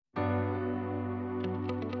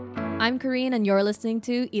I'm Kareen, and you're listening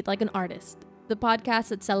to Eat Like an Artist, the podcast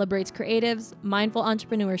that celebrates creatives, mindful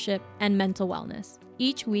entrepreneurship, and mental wellness.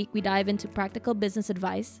 Each week, we dive into practical business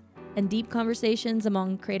advice and deep conversations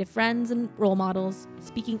among creative friends and role models,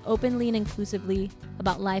 speaking openly and inclusively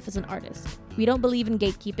about life as an artist. We don't believe in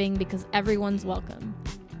gatekeeping because everyone's welcome.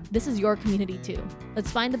 This is your community too. Let's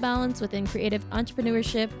find the balance within creative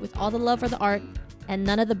entrepreneurship with all the love for the art and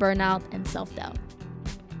none of the burnout and self-doubt.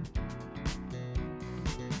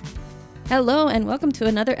 Hello, and welcome to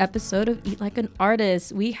another episode of Eat Like an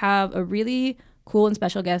Artist. We have a really cool and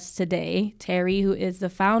special guest today, Terry, who is the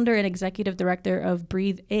founder and executive director of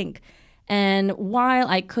Breathe Inc. And while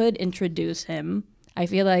I could introduce him, I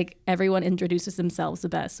feel like everyone introduces themselves the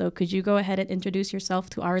best. So could you go ahead and introduce yourself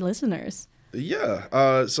to our listeners?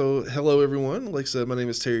 Yeah. So hello, everyone. Like I said, my name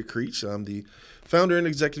is Terry Creech. I'm the founder and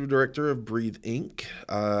executive director of Breathe Inc.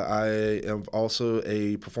 I am also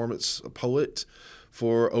a performance poet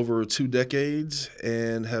for over 2 decades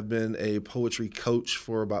and have been a poetry coach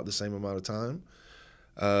for about the same amount of time.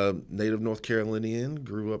 Native North Carolinian,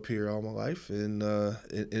 grew up here all my life in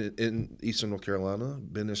Eastern North Carolina.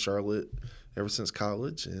 Been in Charlotte ever since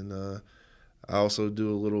college, and I also do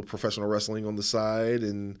a little professional wrestling on the side,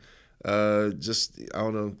 and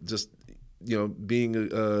being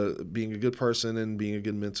a good person and being a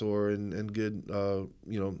good mentor and good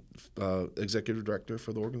executive director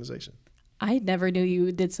for the organization. I never knew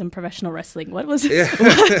you did some professional wrestling. What was it?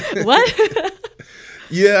 Yeah. What?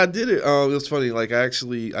 Yeah, I did it. It was funny. Like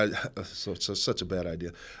such a bad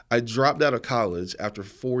idea. I dropped out of college after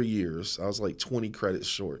 4 years. I was like 20 credits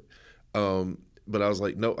short. But I was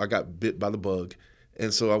like, no, I got bit by the bug.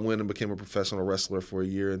 And so I went and became a professional wrestler for a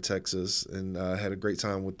year in Texas, and had a great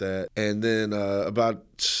time with that. And then about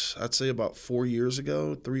 4 years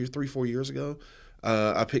ago, 4 years ago,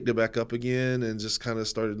 I picked it back up again and just kind of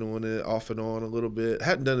started doing it off and on a little bit.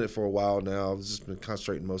 Hadn't done it for a while now. I've just been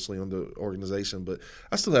concentrating mostly on the organization, but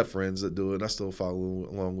I still have friends that do it, and I still follow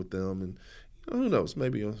along with them. And who knows,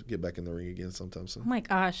 maybe I'll get back in the ring again sometime soon. Oh my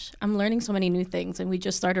gosh, I'm learning so many new things, and we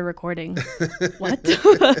just started recording. What? Do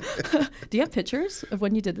you have pictures of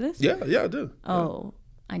when you did this? Yeah, I do. Oh,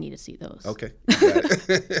 yeah. I need to see those. Okay.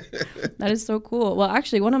 That is so cool. Well,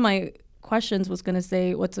 actually, one of my questions was going to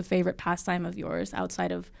say, what's a favorite pastime of yours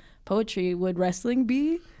outside of poetry? Would wrestling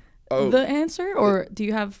be the answer, or do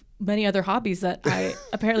you have many other hobbies that I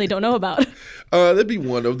apparently don't know about? That'd be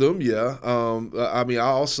one of them. Yeah. I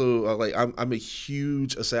also I'm a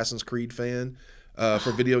huge Assassin's Creed fan.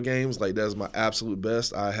 For video games, like that's my absolute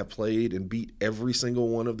best. I have played and beat every single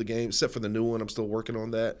one of the games except for the new one. I'm still working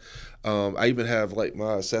on that. I even have like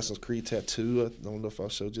my Assassin's Creed tattoo. I don't know if I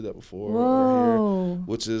showed you that before. Whoa. Right here,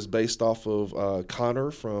 which is based off of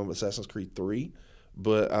Connor from Assassin's Creed 3.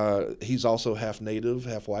 But he's also half native,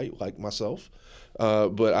 half white, like myself.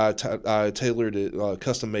 But I tailored it,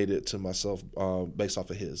 custom made it to myself based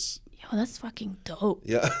off of his. Yo, that's fucking dope.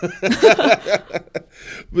 Yeah.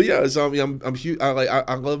 But yeah, I'm huge.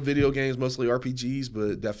 I love video games, mostly RPGs,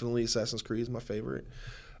 but definitely Assassin's Creed is my favorite.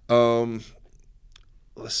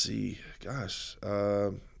 Let's see. Gosh.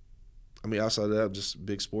 Outside of that, I'm just a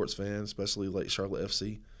big sports fan, especially like Charlotte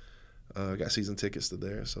FC. I got season tickets to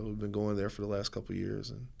there, so we've been going there for the last couple of years,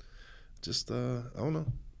 and just I don't know,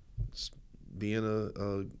 just being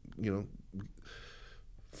a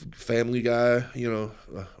family guy,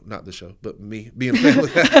 not the show, but me being a family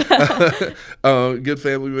guy, good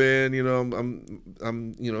family man.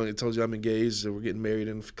 I'm I told you I'm engaged. We're getting married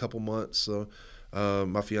in a couple months, so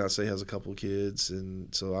my fiance has a couple of kids,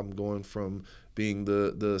 and so I'm going from being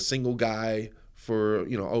the single guy for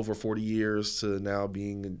over 40 years to now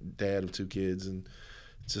being a dad of 2 kids, and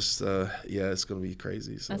just it's gonna be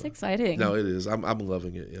crazy. So. That's exciting. No, it is. I'm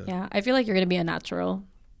loving it. Yeah, I feel like you're gonna be a natural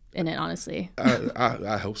in it, honestly.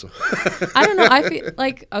 I hope so. I don't know. I feel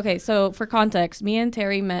like, okay, so for context, me and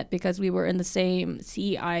Terry met because we were in the same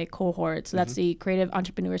CEI cohort. So that's the Creative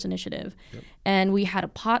Entrepreneurs Initiative. Yep. And we had a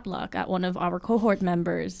potluck at one of our cohort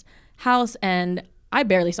members' house, and I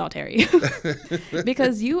barely saw Terry.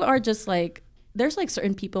 Because you are just like, there's like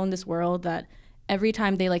certain people in this world that every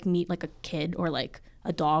time they like meet like a kid or like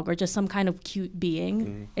a dog or just some kind of cute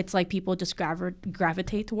being, it's like people just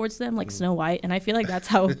gravitate towards them like Snow White. And I feel like that's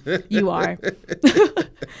how you are.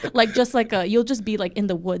 Like just like you'll just be like in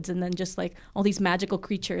the woods, and then just like all these magical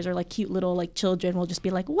creatures or like cute little like children will just be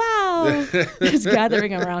like, wow, just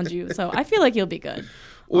gathering around you. So I feel like you'll be good.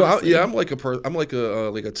 Well, I'm like a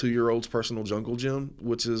 2-year-old's personal jungle gym,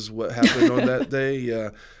 which is what happened on that day. Yeah,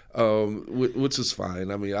 which is fine.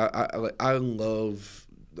 I mean, I love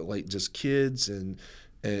like just kids and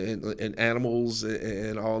animals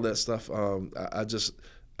and all that stuff.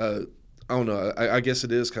 I don't know. I guess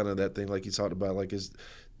it is kind of that thing like you talked about. Like,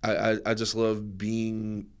 I just love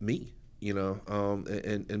being me, you know,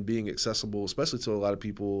 and being accessible, especially to a lot of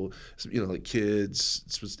people, you know, like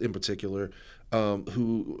kids in particular,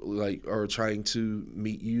 who like are trying to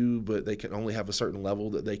meet you, but they can only have a certain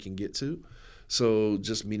level that they can get to. So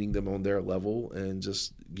just meeting them on their level and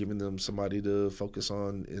just giving them somebody to focus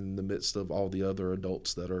on in the midst of all the other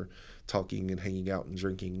adults that are talking and hanging out and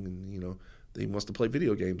drinking, and, you know, they wants to play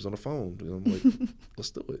video games on a phone. You know, I'm like,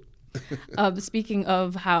 let's do it. Speaking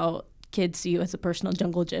of how kids see you as a personal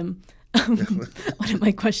jungle gym, one of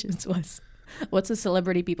my questions was, what's a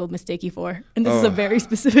celebrity people mistake you for? And this is a very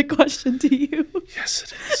specific question to you.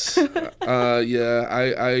 Yes, it is. Yeah,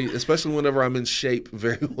 I especially whenever I'm in shape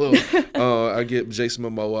very well, I get Jason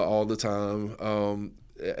Momoa all the time.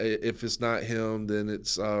 If it's not him, then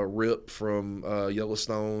it's Rip from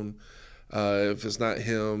Yellowstone. If it's not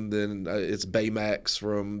him, then it's Baymax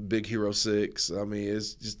from Big Hero 6. I mean,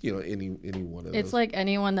 it's just, you know, any one of those. It's like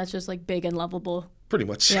anyone that's just like big and lovable. Pretty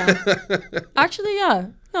much. Yeah. Actually, yeah.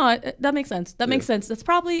 No, that makes sense. That makes sense. It's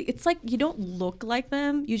probably, it's like you don't look like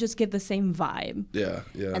them. You just give the same vibe. Yeah,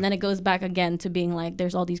 yeah. And then it goes back again to being like,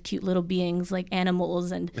 there's all these cute little beings like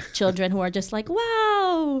animals and children who are just like,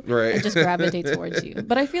 wow. Right. And just gravitate towards you.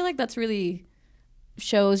 But I feel like that's really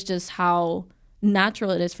shows just how natural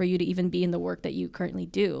it is for you to even be in the work that you currently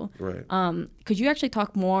do. Right. Could you actually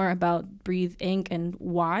talk more about Breathe Inc. and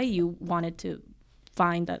why you wanted to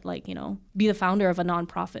find that, like, you know, be the founder of a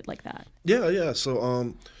nonprofit like that? Yeah. So,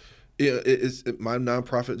 my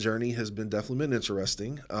nonprofit journey has definitely been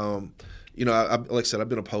interesting. You know, like I said, I've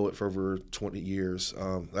been a poet for over 20 years.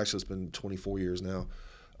 Actually, it's been 24 years now.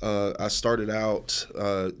 I started out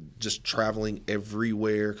just traveling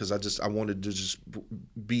everywhere because I wanted to just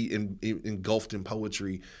be engulfed in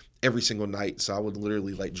poetry every single night. So I would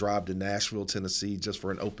literally like drive to Nashville, Tennessee, just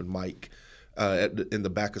for an open mic in the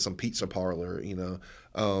back of some pizza parlor, you know,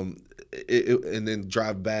 and then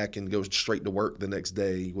drive back and go straight to work the next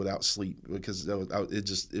day without sleep because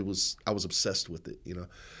I was obsessed with it, you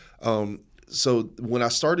know. So when I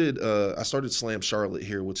started Slam Charlotte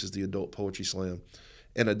here, which is the adult poetry slam.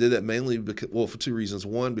 And I did that mainly for two reasons.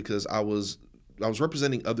 One, because I was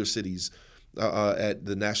representing other cities at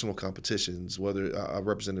the national competitions. Whether I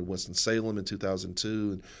represented Winston-Salem in 2002,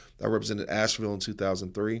 and I represented Asheville in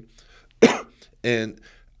 2003. And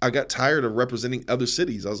I got tired of representing other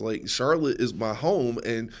cities. I was like, Charlotte is my home,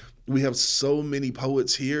 and we have so many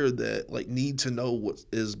poets here that like need to know what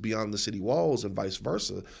is beyond the city walls, and vice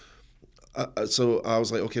versa. So I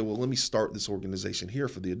was like, okay, well, let me start this organization here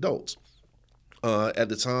for the adults. At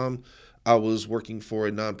the time, I was working for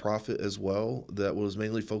a nonprofit as well that was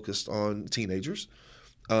mainly focused on teenagers.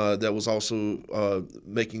 That was also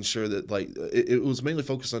making sure that it was mainly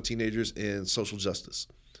focused on teenagers and social justice.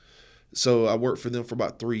 So I worked for them for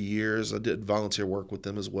about 3 years. I did volunteer work with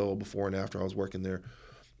them as well before and after I was working there.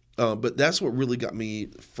 But that's what really got me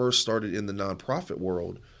first started in the nonprofit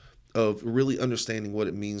world of really understanding what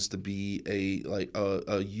it means to be a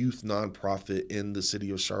youth nonprofit in the city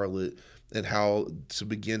of Charlotte, and how to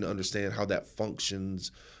begin to understand how that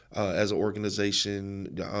functions as an organization,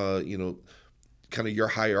 you know, kind of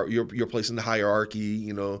your place in the hierarchy,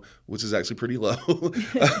 you know, which is actually pretty low,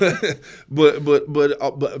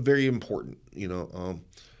 but very important, you know.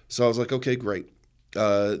 So I was like, okay, great.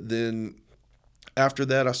 Then after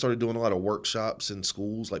that, I started doing a lot of workshops in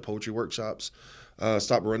schools, like poetry workshops.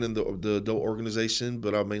 Stopped running the adult organization,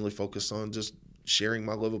 but I mainly focused on just sharing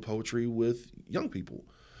my love of poetry with young people.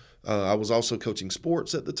 I was also coaching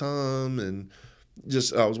sports at the time, and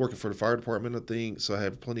I was working for the fire department, I think, so I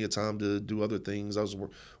had plenty of time to do other things. I was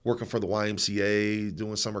working for the YMCA,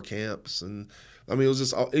 doing summer camps, and I mean, it was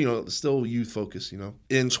just, you know, still youth focused, you know.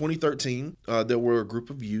 In 2013, there were a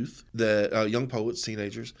group of youth young poets,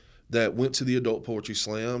 teenagers, that went to the Adult Poetry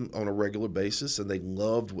Slam on a regular basis, and they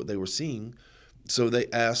loved what they were seeing. So they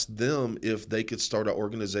asked them if they could start an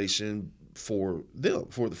organization for them,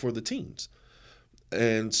 for the teens.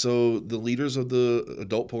 And so the leaders of the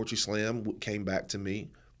Adult Poetry Slam came back to me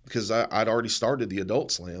because I'd already started the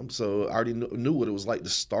Adult Slam, so I already knew what it was like to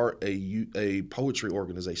start a poetry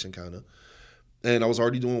organization, kind of. And I was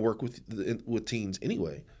already doing work with teens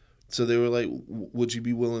anyway. So they were like, would you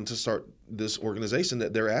be willing to start this organization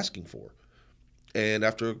that they're asking for? And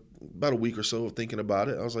after about a week or so of thinking about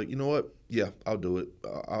it, I was like, you know what? Yeah, I'll do it.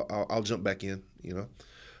 I'll jump back in, you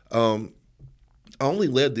know. I only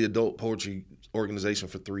led the adult poetry organization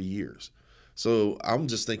for 3 years. So I'm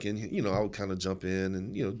just thinking, you know, I'll kind of jump in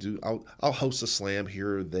and, you know, I'll host a slam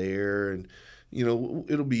here or there, and, you know,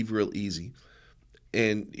 it'll be real easy.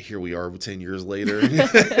 And here we are 10 years later.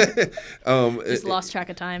 Just lost track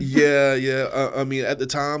of time. Yeah. I mean, at the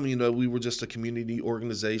time, we were just a community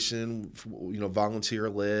organization, volunteer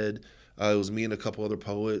led. It was me and a couple other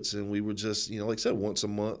poets, and we were just, like I said, once a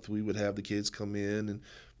month we would have the kids come in and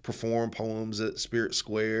perform poems at Spirit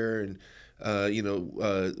Square. And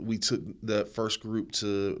we took the first group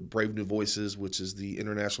to Brave New Voices, which is the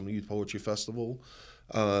International Youth Poetry Festival,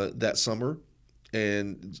 that summer.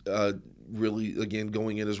 And really, again,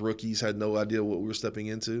 going in as rookies, had no idea what we were stepping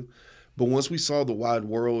into. But once we saw the wide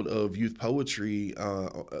world of youth poetry,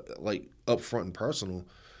 like up front and personal,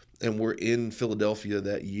 and we're in Philadelphia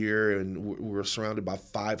that year, and we're surrounded by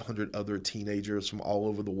 500 other teenagers from all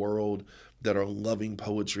over the world that are loving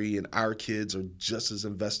poetry, and our kids are just as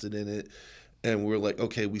invested in it. And we're like,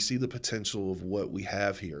 okay, we see the potential of what we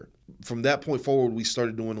have here. From that point forward, we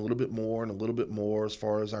started doing a little bit more and a little bit more as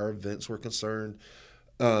far as our events were concerned.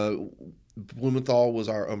 Blumenthal was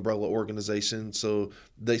our umbrella organization, so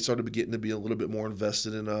they started getting to be a little bit more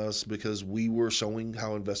invested in us because we were showing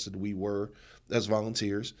how invested we were as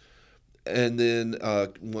volunteers. And then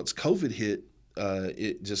once COVID hit,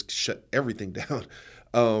 it just shut everything down.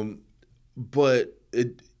 But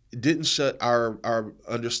it didn't shut our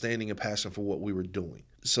understanding and passion for what we were doing.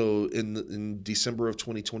 So in December of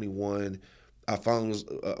 2021, I finally was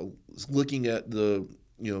looking at the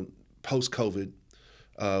post-COVID.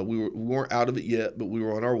 We weren't out of it yet, but we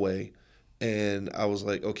were on our way, and I was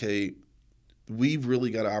like, okay, we've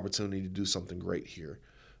really got an opportunity to do something great here.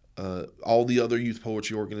 All the other youth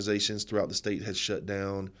poetry organizations throughout the state had shut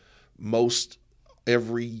down. Most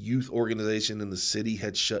every youth organization in the city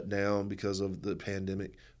had shut down because of the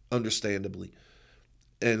pandemic, understandably.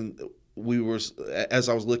 And as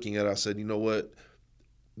I was looking at it, I said, you know what?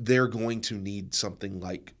 They're going to need something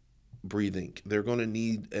like Breathe Inc. They're going to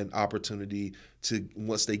need an opportunity to,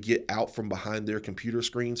 once they get out from behind their computer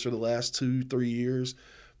screens for the last 2-3 years,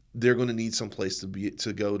 they're going to need some place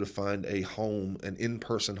to go to find a home, an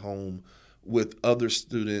in-person home with other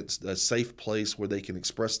students, a safe place where they can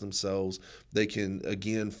express themselves. They can,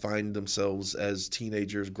 again, find themselves as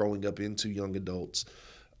teenagers growing up into young adults.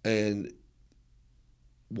 And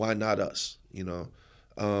why not us,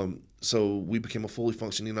 So we became a fully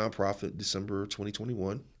functioning nonprofit December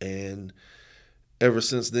 2021. And ever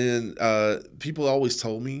since then, people always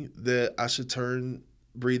told me that I should turn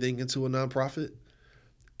Breathing into a nonprofit.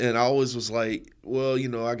 And I always was like, well,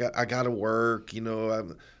 I got to work.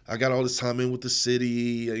 I got all this time in with the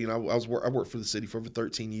city. I worked for the city for over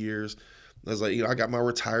 13 years. I was like, I got my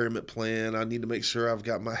retirement plan. I need to make sure I've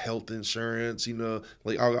got my health insurance.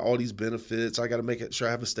 Like I got all these benefits. I got to make sure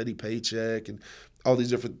I have a steady paycheck, and all these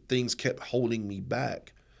different things kept holding me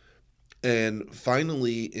back. And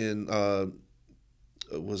finally, in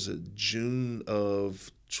was it June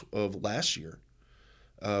of last year,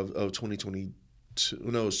 of 2022?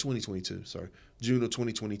 No, it was 2022. Sorry, June of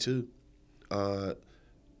 2022.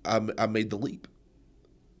 I made the leap.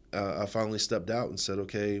 I finally stepped out and said,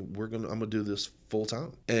 okay, I'm gonna do this full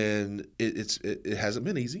time. And it hasn't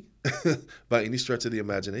been easy by any stretch of the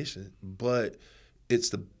imagination, but it's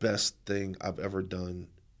the best thing I've ever done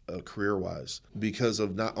career-wise, because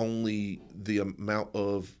of not only the amount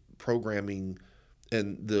of programming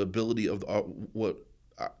and the ability of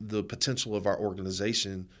the potential of our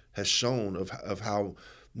organization has shown of how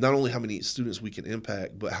not only how many students we can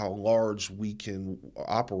impact, but how large we can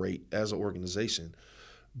operate as an organization.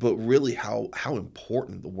 But really how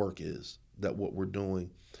important the work is, that what we're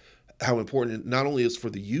doing, how important it not only is for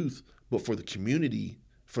the youth, but for the community,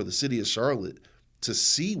 for the city of Charlotte, to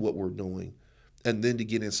see what we're doing and then to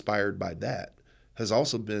get inspired by that has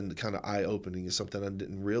also been kind of eye-opening. It's something I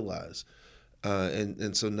didn't realize.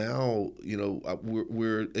 And so now,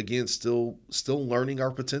 we're again still learning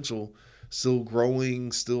our potential, still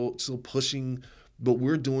growing, still pushing, but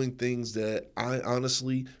we're doing things that I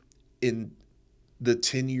honestly, in the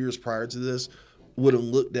 10 years prior to this, would have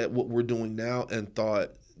looked at what we're doing now and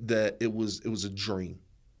thought that it was a dream.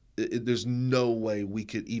 There's no way we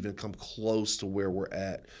could even come close to where we're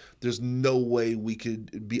at. There's no way we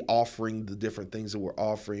could be offering the different things that we're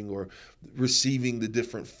offering, or receiving the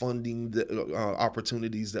different funding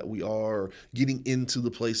opportunities that we are, or getting into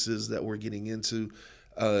the places that we're getting into.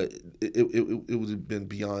 It would have been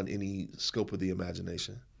beyond any scope of the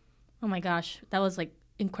imagination. Oh my gosh, that was like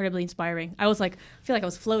incredibly inspiring. I feel like I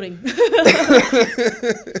was floating.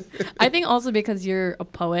 I think also because you're a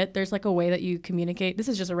poet, there's like a way that you communicate. This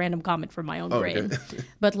is just a random comment from my own brain.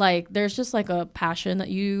 But like there's just like a passion that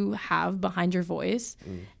you have behind your voice.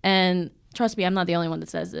 And trust me, I'm not the only one that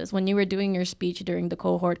says this. When you were doing your speech during the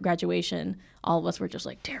cohort graduation, all of us were just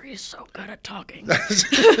like, Terry is so good at talking.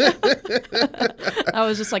 I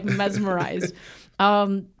was just like mesmerized.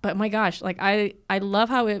 But my gosh, like I love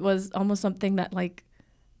how it was almost something that like,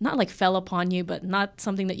 not like fell upon you, but not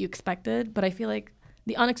something that you expected. But I feel like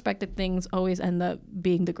the unexpected things always end up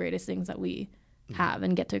being the greatest things that we have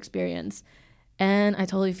and get to experience. And I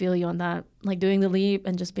totally feel you on that, like doing the leap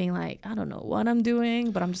and just being like, I don't know what I'm doing,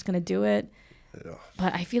 but I'm just going to do it. Yeah.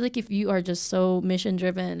 But I feel like if you are just so mission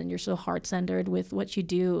driven and you're so heart centered with what you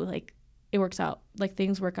do, like it works out, like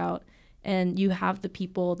things work out, and you have the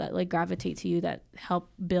people that like gravitate to you that help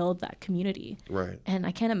build that community. Right. And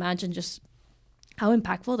I can't imagine just how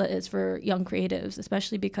impactful that is for young creatives,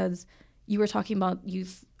 especially because you were talking about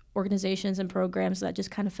youth organizations and programs that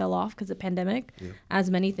just kind of fell off because of the pandemic, as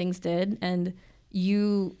many things did. And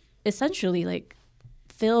you essentially like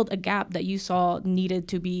filled a gap that you saw needed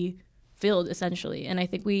to be filled, essentially. And I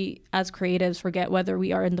think we as creatives forget, whether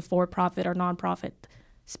we are in the for-profit or nonprofit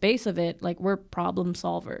space of it, like we're problem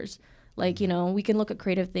solvers. Like, you know, we can look at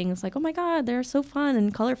creative things like, oh my God, they're so fun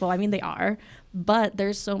and colorful. I mean, they are, but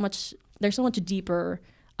there's so much deeper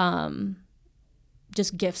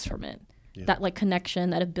just gifts from it. Yeah. That like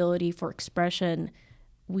connection, that ability for expression.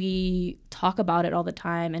 We talk about it all the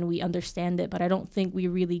time and we understand it, but I don't think we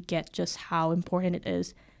really get just how important it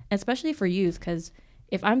is, especially for youth. Because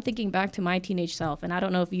if I'm thinking back to my teenage self, and I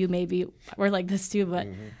don't know if you maybe were like this too, but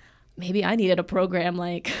maybe I needed a program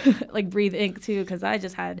like like Breathe Inc. too, because I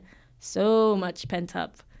just had so much pent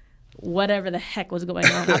up whatever the heck was going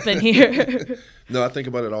on up in here. No, I think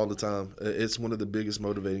about it all the time. It's one of the biggest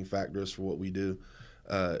motivating factors for what we do.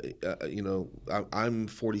 You know, I'm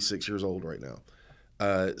 46 years old right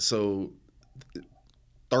now. So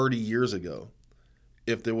 30 years ago,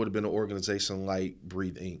 if there would have been an organization like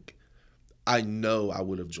Breathe Inc., I know I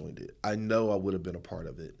would have joined it. I know I would have been a part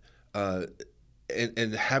of it.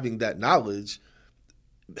 And having that knowledge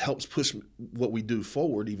helps push what we do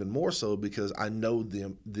forward even more so, because I know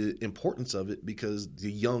the importance of it, because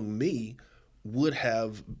the young me would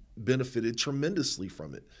have benefited tremendously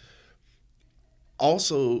from it.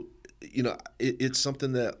 Also, you know, it's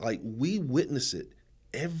something that like we witness it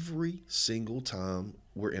every single time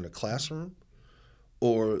we're in a classroom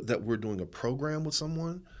or that we're doing a program with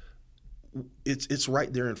someone. It's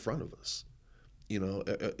right there in front of us. You know,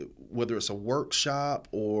 whether it's a workshop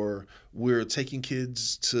or we're taking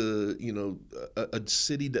kids to, you know, a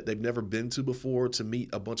city that they've never been to before to meet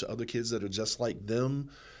a bunch of other kids that are just like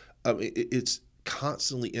them. I mean, it's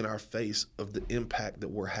constantly in our face of the impact that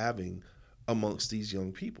we're having amongst these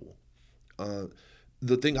young people.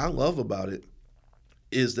 The thing I love about it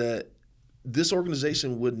is that this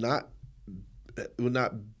organization would not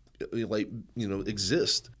like, you know,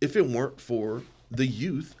 exist if it weren't for the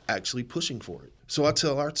youth actually pushing for it. So I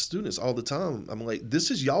tell our students all the time, I'm like,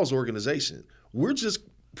 this is y'all's organization. We're just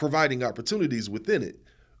providing opportunities within it,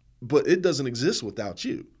 but it doesn't exist without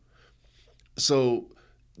you. So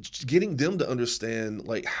getting them to understand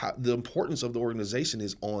like how the importance of the organization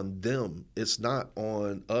is on them. It's not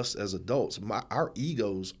on us as adults. Our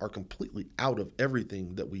egos are completely out of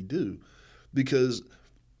everything that we do, because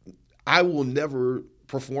I will never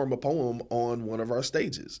perform a poem on one of our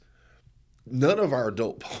stages. None of our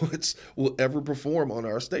adult poets will ever perform on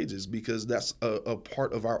our stages, because that's a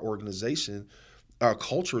part of our organization, our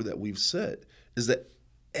culture that we've set, is that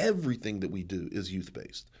everything that we do is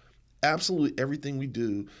youth-based. Absolutely everything we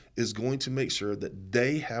do is going to make sure that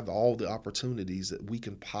they have all the opportunities that we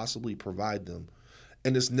can possibly provide them.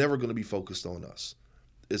 And it's never going to be focused on us.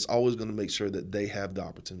 It's always going to make sure that they have the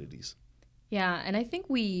opportunities. Yeah, and I think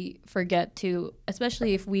we forget to,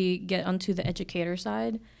 especially if we get onto the educator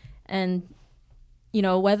side, and, you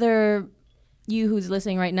know, whether you who's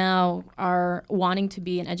listening right now are wanting to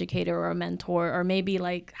be an educator or a mentor, or maybe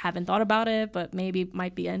like haven't thought about it, but maybe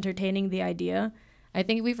might be entertaining the idea, I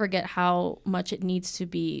think we forget how much it needs to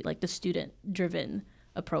be like the student-driven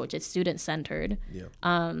approach. It's student-centered. Yeah.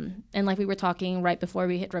 And like we were talking right before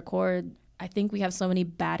we hit record, I think we have so many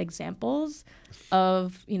bad examples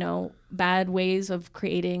of, you know, bad ways of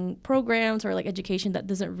creating programs or like education that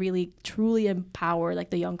doesn't really truly empower like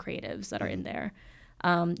the young creatives that are in there.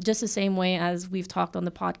 Just the same way as we've talked on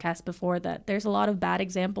the podcast before, that there's a lot of bad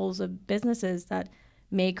examples of businesses that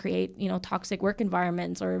may create, you know, toxic work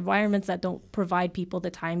environments or environments that don't provide people the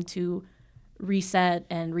time to reset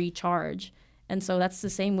and recharge. And so that's the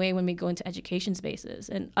same way when we go into education spaces.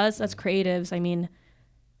 And us as creatives, I mean,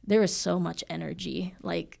 there is so much energy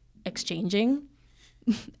like exchanging,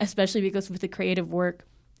 especially because with the creative work,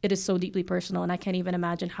 it is so deeply personal. And I can't even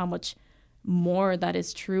imagine how much more that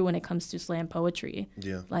is true when it comes to slam poetry.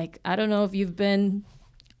 Yeah. Like, I don't know if you've been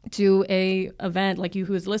to a event, like you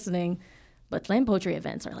who is listening, but slam poetry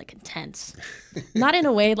events are like intense. Not in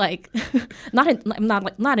a way like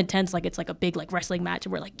not intense like it's like a big like wrestling match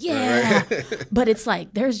and we're like, yeah. Right. But it's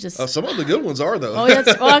like there's just Some of the good ones are though. Oh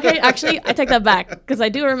yes. Well, okay, actually I take that back because I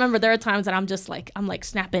do remember there are times that I'm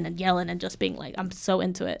snapping and yelling and just being like I'm so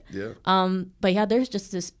into it. Yeah. But yeah, there's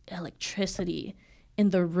just this electricity in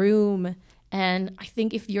the room, and I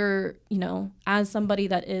think if you're, as somebody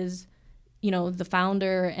that is, the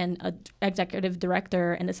founder and a executive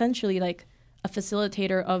director and essentially like a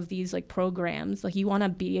facilitator of these like programs, like you want to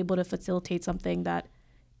be able to facilitate something that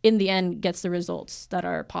in the end gets the results that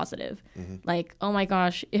are positive. Mm-hmm. Like, oh my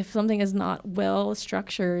gosh, if something is not well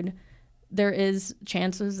structured, there is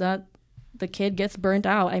chances that the kid gets burnt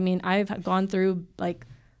out. I mean, I've gone through like,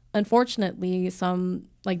 unfortunately, some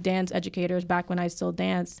like dance educators back when I still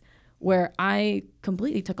danced, where I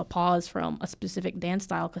completely took a pause from a specific dance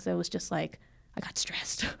style because it was just like, I got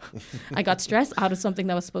stressed. I got stressed out of something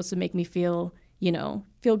that was supposed to make me feel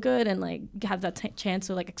good and like have that chance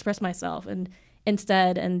to like express myself. And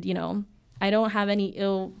instead, I don't have any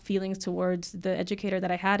ill feelings towards the educator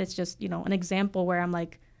that I had. It's just, an example where I'm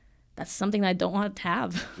like, that's something that I don't want to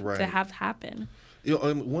have Right. to have happen.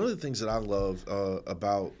 One of the things that I love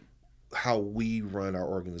about how we run our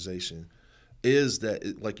organization is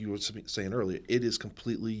that, like you were saying earlier, it is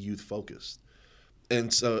completely youth focused.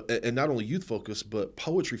 And so, and not only youth focused, but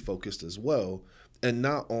poetry focused as well. And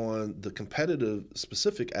not on the competitive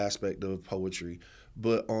specific aspect of poetry,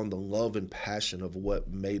 but on the love and passion of what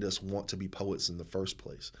made us want to be poets in the first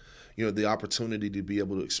place. The opportunity to be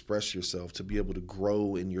able to express yourself, to be able to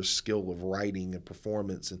grow in your skill of writing and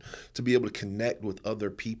performance, and to be able to connect with other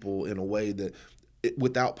people in a way that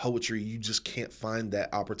without poetry, you just can't find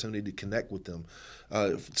that opportunity to connect with them.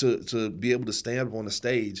 To be able to stand up on a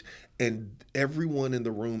stage and everyone in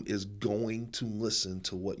the room is going to listen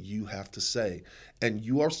to what you have to say. And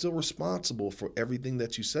you are still responsible for everything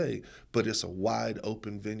that you say, but it's a wide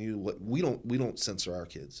open venue. We don't censor our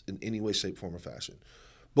kids in any way, shape, form, or fashion.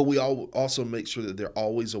 But we also make sure that they're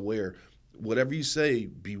always aware. Whatever you say,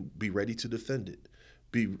 be ready to defend it.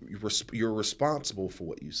 You're responsible for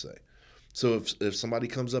what you say. So if somebody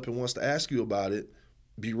comes up and wants to ask you about it,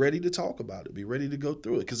 be ready to talk about it. Be ready to go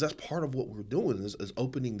through it, because that's part of what we're doing is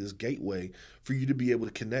opening this gateway for you to be able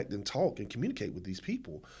to connect and talk and communicate with these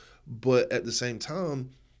people. But at the same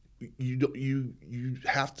time, you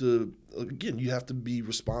have to be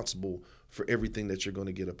responsible for everything that you're going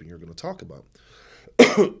to get up and you're going to talk about.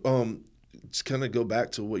 To kind of go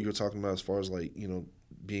back to what you're talking about as far as like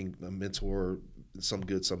being a mentor, some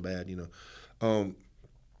good, some bad.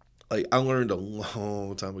 Like I learned a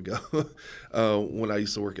long time ago when I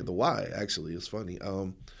used to work at the Y. Actually, it's funny.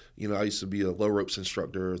 I used to be a low ropes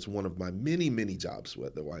instructor. It's one of my many, many jobs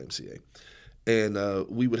at the YMCA. And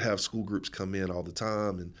we would have school groups come in all the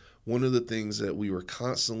time. And one of the things that we were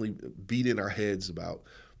constantly beating our heads about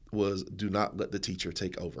was do not let the teacher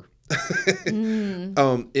take over. And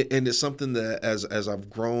it's something that as I've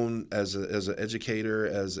grown as an educator,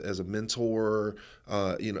 as a mentor,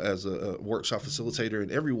 as a workshop facilitator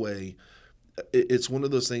in every way, it's one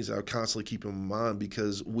of those things that I constantly keep in mind,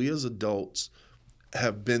 because we as adults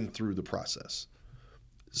have been through the process.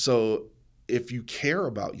 So if you care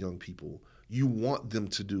about young people, you want them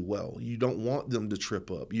to do well. You don't want them to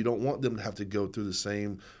trip up. You don't want them to have to go through the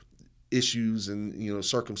same issues and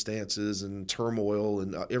circumstances and turmoil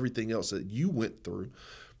and everything else that you went through.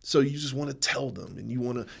 So you just want to tell them and you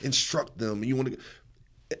want to instruct them and you want to,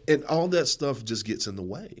 and all that stuff just gets in the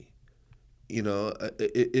way.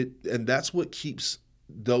 And that's what keeps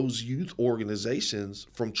those youth organizations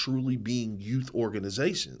from truly being youth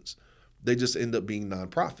organizations. They just end up being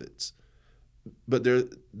nonprofits. But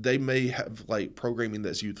they may have like programming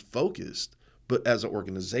that's youth focused, but as an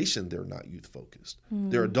organization, they're not youth focused.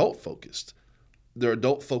 They're adult focused. They're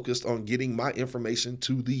adult focused on getting my information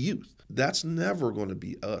to the youth. That's never going to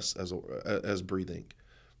be us as Breathe Inc.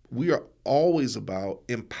 We are always about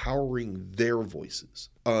empowering their voices.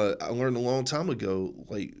 I learned a long time ago,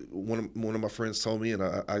 like one of my friends told me, and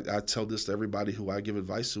I tell this to everybody who I give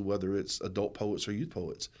advice to, whether it's adult poets or youth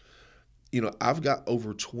poets. I've got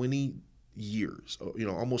over 20 years,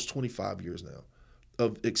 almost 25 years now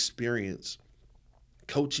of experience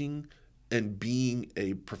coaching and being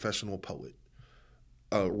a professional poet,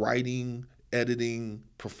 writing, editing,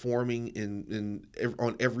 performing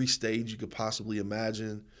on every stage you could possibly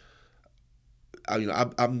imagine.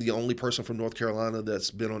 I'm the only person from North Carolina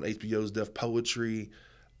that's been on HBO's Def Poetry.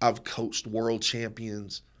 I've coached world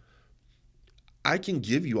champions. I can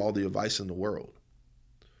give you all the advice in the world,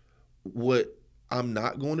 What I'm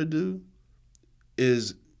not going to do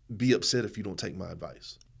is be upset if you don't take my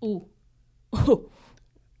advice. Ooh.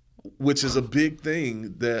 Which is a big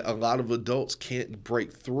thing that a lot of adults can't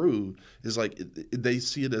break through, is like they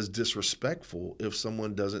see it as disrespectful if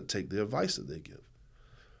someone doesn't take the advice that they give.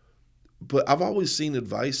 But I've always seen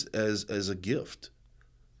advice as a gift.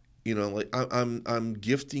 You know, like I'm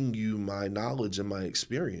gifting you my knowledge and my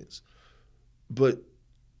experience. But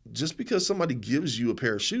just because somebody gives you a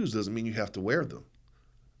pair of shoes doesn't mean you have to wear them.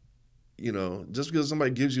 You know, just because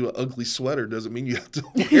somebody gives you an ugly sweater doesn't mean you have to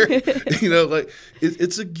wear it. You know, like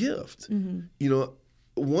it's a gift. Mm-hmm. You know,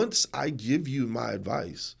 once I give you my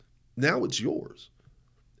advice, now it's yours.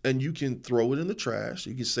 And you can throw it in the trash.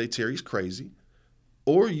 You can say Terry's crazy.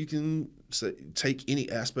 Or you can say, take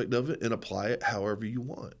any aspect of it and apply it however you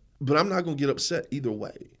want. But I'm not going to get upset either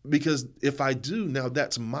way. Because if I do, now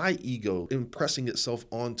that's my ego impressing itself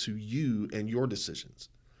onto you and your decisions.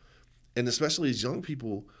 And especially as young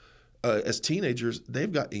people, as teenagers,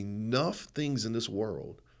 they've got enough things in this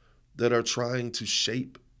world that are trying to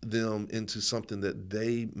shape them into something that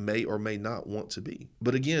they may or may not want to be.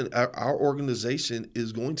 But again, our organization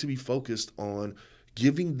is going to be focused on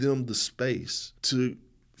giving them the space to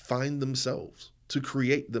find themselves, to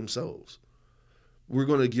create themselves. We're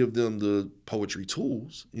going to give them the poetry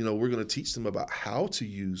tools. You know, we're going to teach them about how to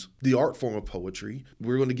use the art form of poetry.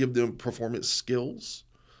 We're going to give them performance skills.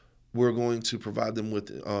 We're going to provide them with,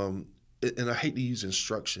 and I hate to use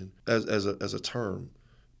instruction as a term,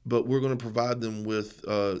 but we're going to provide them with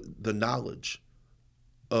the knowledge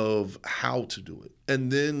of how to do it. And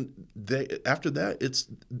then after that,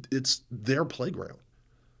 it's their playground.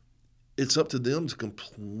 It's up to them to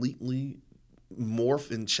completely morph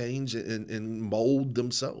and change and mold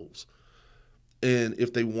themselves. And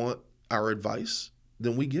if they want our advice,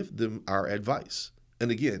 then we give them our advice. And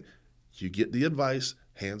again, you get the advice,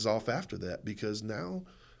 hands off after that, because now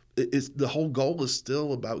it's the whole goal is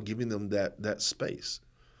still about giving them that space.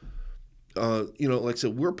 You know, like I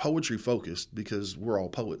said, we're poetry focused because we're all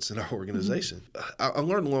poets in our organization. Mm-hmm. I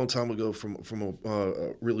learned a long time ago from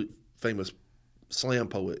a really famous slam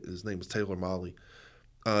poet. His name was Taylor Mali.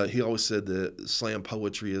 He always said that slam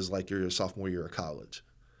poetry is like your sophomore year of college.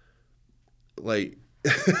 Like,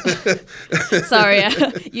 sorry,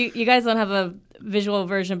 you guys don't have a visual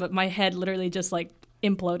version, but my head literally just like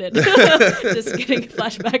imploded. Just getting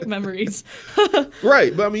flashback memories.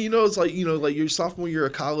 Right, but I mean, you know, it's like, you know, like your sophomore year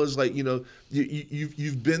of college, like, you know,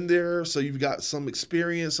 you've been there, so you've got some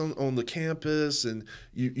experience on the campus, and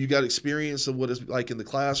you got experience of what it's like in the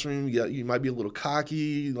classroom. You might be a little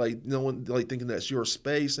cocky, like no one like thinking that's your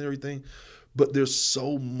space and everything, but there's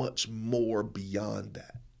so much more beyond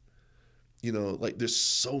that. You know, like there's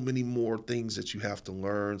so many more things that you have to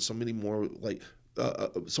learn, so many more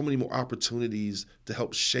opportunities to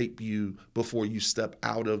help shape you before you step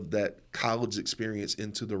out of that college experience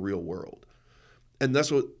into the real world. And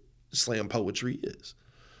that's what slam poetry is.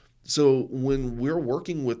 So when we're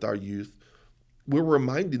working with our youth, we're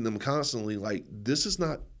reminding them constantly, like, this is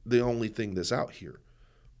not the only thing that's out here.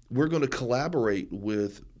 We're going to collaborate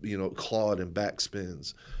with, you know, Claude and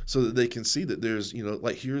Backspins so that they can see that there's, you know,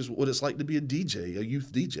 like, here's what it's like to be a DJ, a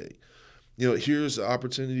youth DJ. You know, here's an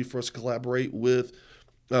opportunity for us to collaborate with,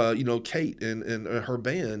 you know, Kate and her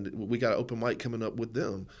band. We got an open mic coming up with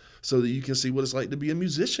them so that you can see what it's like to be a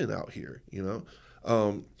musician out here, you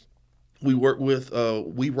know. We work with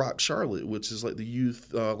We Rock Charlotte, which is like the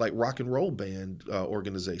youth, like rock and roll band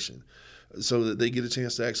organization, so that they get a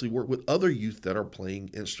chance to actually work with other youth that are playing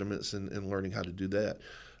instruments and learning how to do that.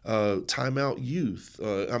 Time Out Youth.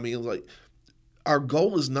 I mean, like, our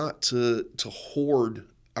goal is not to hoard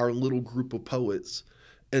our little group of poets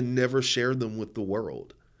and never share them with the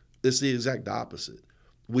world. It's the exact opposite.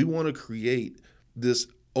 We want to create this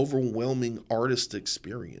overwhelming artist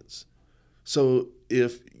experience. So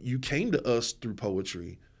if you came to us through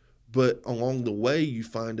poetry, but along the way you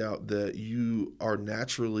find out that you are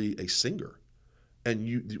naturally a singer and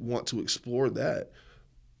you want to explore that,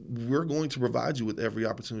 we're going to provide you with every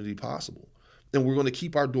opportunity possible. And we're going to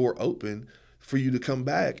keep our door open for you to come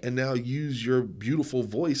back and now use your beautiful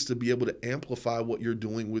voice to be able to amplify what you're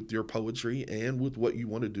doing with your poetry and with what you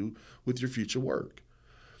want to do with your future work.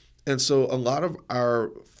 And so a lot of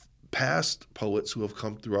our past poets who have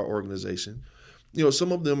come through our organization, you know,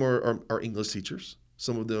 some of them are English teachers.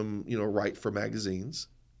 Some of them, you know, write for magazines,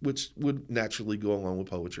 which would naturally go along with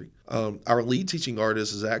poetry. Our lead teaching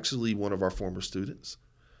artist is actually one of our former students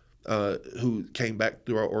who came back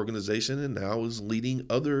through our organization and now is leading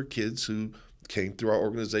other kids who came through our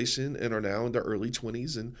organization and are now in their early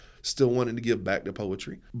 20s and still wanting to give back to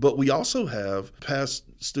poetry. But we also have past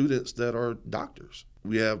students that are doctors.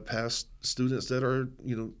 We have past students that are,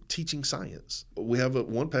 teaching science. We have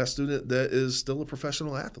one past student that is still a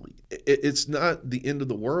professional athlete. It's not the end of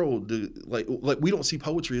the world. Like we don't see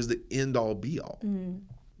poetry as the end all be all.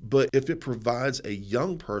 But if it provides a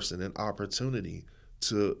young person an opportunity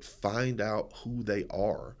to find out who they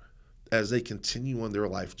are as they continue on their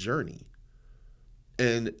life journey,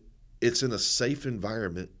 and it's in a safe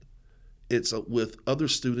environment, it's with other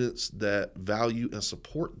students that value and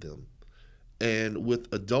support them, and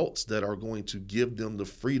with adults that are going to give them the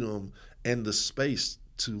freedom and the space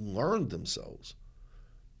to learn themselves.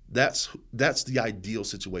 That's the ideal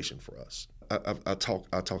situation for us. I talk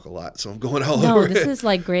a lot, so I'm going all over. No, this is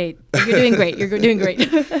like great. You're doing great. You're doing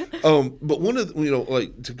great. But one of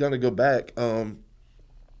the, to kind of go back,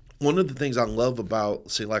 one of the things I love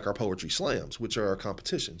about, say, like our poetry slams, which are our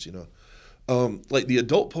competitions, like the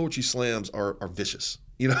adult poetry slams are vicious.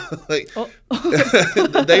 Like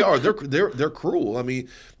they are. They're cruel. I mean,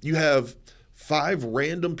 you have 5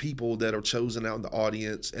 random people that are chosen out in the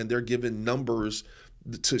audience, and they're given numbers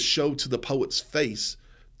to show to the poet's face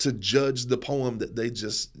to judge the poem that they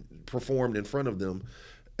just performed in front of them,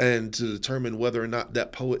 and to determine whether or not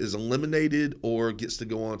that poet is eliminated or gets to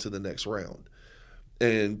go on to the next round.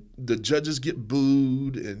 And the judges get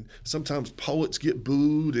booed, and sometimes poets get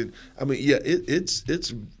booed, and I mean, yeah,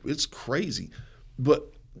 it's crazy.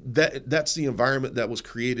 But that's the environment that was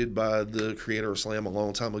created by the creator of slam a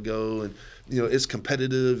long time ago, and it's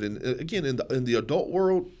competitive. And again, in the adult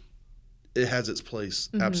world, it has its place,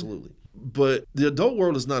 absolutely. But the adult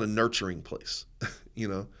world is not a nurturing place.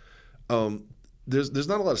 There's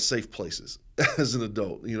not a lot of safe places as an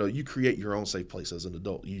adult. You create your own safe place as an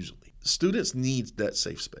adult usually. Students need that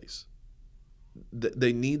safe space.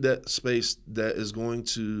 They need that space that's going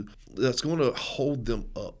to hold them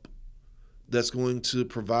up, that's going to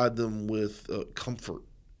provide them with comfort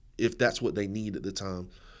if that's what they need at the time,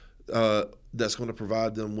 that's going to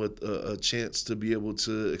provide them with a chance to be able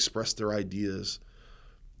to express their ideas,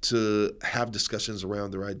 to have discussions around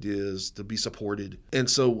their ideas, to be supported. And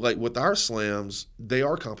so, like with our slams, they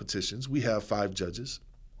are competitions. We have 5 judges,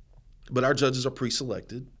 but our judges are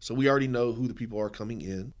pre-selected, so we already know who the people are coming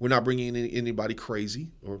in. We're not bringing in anybody crazy,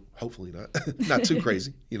 or hopefully not too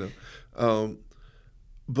crazy,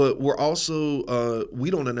 But we're also, we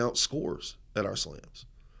don't announce scores at our slams.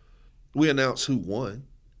 We announce who won,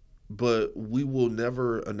 but we will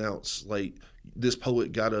never announce, like, this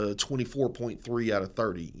poet got a 24.3 out of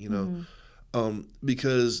 30,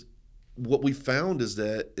 because what we found is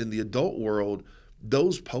that in the adult world,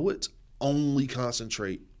 those poets only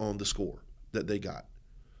concentrate on the score that they got.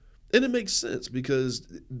 And it makes sense because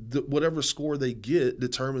whatever score they get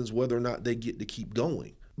determines whether or not they get to keep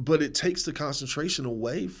going. But it takes the concentration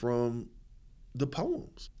away from the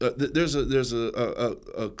poems. There's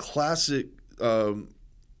a classic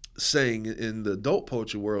saying in the adult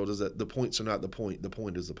poetry world is that the points are not the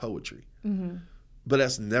point is the poetry. But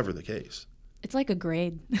that's never the case. It's like a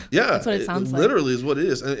grade. Yeah, that's what it sounds like. Literally is what it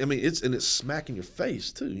is. I mean, it's smacking your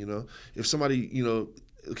face too. If somebody,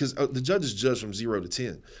 because the judges judge from 0 to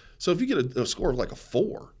 10. So if you get a score of like a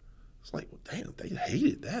 4, it's like, well, damn, they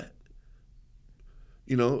hated that.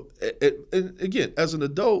 And again, as an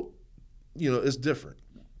adult, it's different.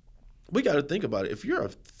 We got to think about it. If you're a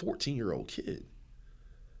 14-year-old kid,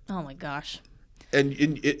 oh my gosh, and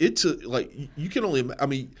it took, like, you can only, I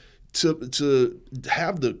mean, to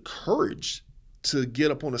have the courage to get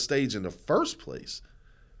up on a stage in the first place,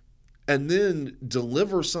 and then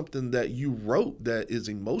deliver something that you wrote that is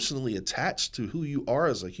emotionally attached to who you are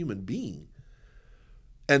as a human being,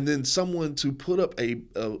 and then someone to put up a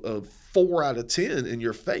 4 out of 10 in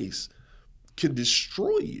your face can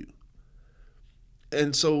destroy you.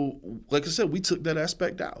 And so, like I said, we took that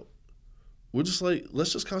aspect out. We're just like,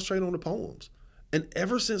 let's just concentrate on the poems. And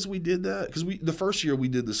ever since we did that, because the first year we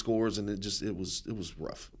did the scores and it was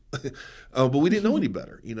rough, but we didn't know any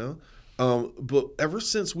better, But ever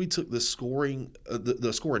since we took the scoring,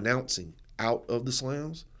 the score announcing out of the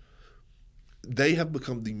slams, they have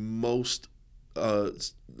become the most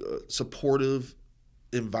supportive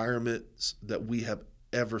environments that we have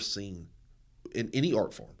ever seen in any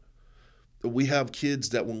art form. We have kids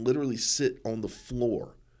that will literally sit on the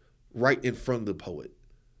floor right in front of the poet,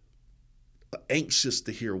 anxious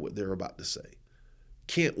to hear what they're about to say.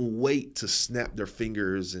 Can't wait to snap their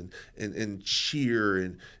fingers and cheer,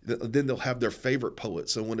 and then they'll have their favorite poet.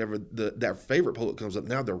 So whenever their favorite poet comes up,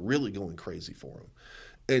 now they're really going crazy for them.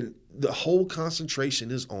 And the whole concentration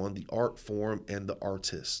is on the art form and the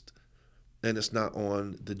artist, and it's not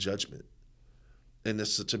on the judgment. And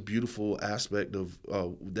it's such a beautiful aspect of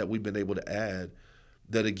that we've been able to add,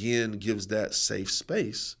 that again gives that safe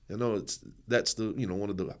space. You know, that's the, one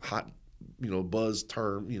of the hot, buzz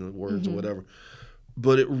term, words or whatever.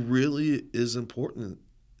 But it really is important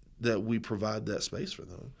that we provide that space for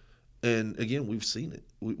them. And again, we've seen it.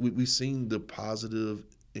 We've seen the positive,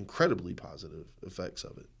 incredibly positive effects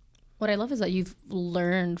of it. What I love is that you've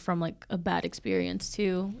learned from like a bad experience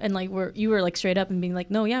too, and like you were like straight up and being like,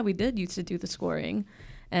 no, yeah, we did used to do the scoring,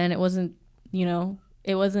 and it wasn't,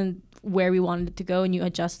 it wasn't where we wanted it to go, and you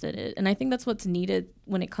adjusted it. And I think that's what's needed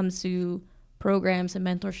when it comes to programs and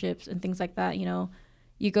mentorships and things like that.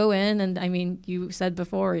 You go in, and I mean, you said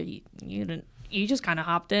before you just kind of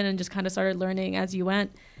hopped in and just kind of started learning as you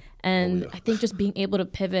went. And I think just being able to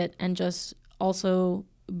pivot and just also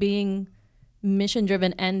being mission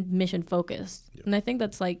driven and mission focused. Yep. And I think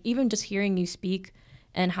that's like, even just hearing you speak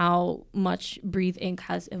and how much Breathe Inc.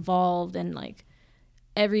 has evolved and like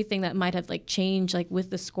everything that might have like changed, like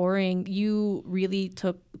with the scoring, you really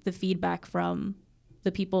took the feedback from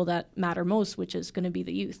the people that matter most, which is going to be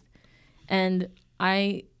the youth. And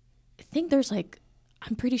I think there's like,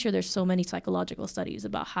 I'm pretty sure there's so many psychological studies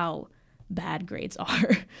about how bad grades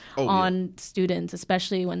are on students,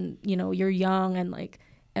 especially when, you're young and like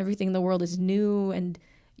everything in the world is new and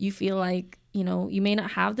you feel like, you may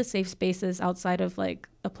not have the safe spaces outside of like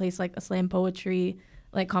a place like a slam poetry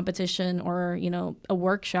like competition or, a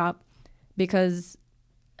workshop, because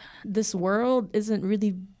this world isn't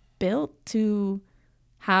really built to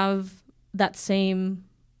have that same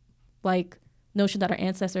like notion that our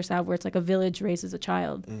ancestors have, where it's like a village raises a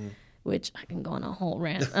child. Which I can go on a whole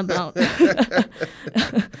rant about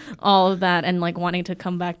all of that and like wanting to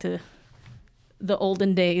come back to the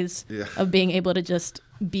olden days of being able to just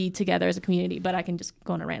be together as a community. But I can just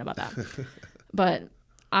go on a rant about that. But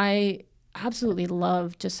I absolutely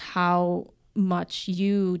love just how much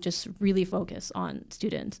you just really focus on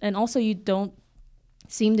students. And also you don't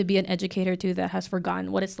seem to be an educator too that has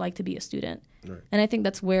forgotten what it's like to be a student. Right. And I think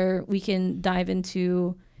that's where we can dive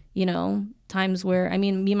into times where, I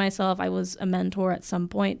mean, me, myself, I was a mentor at some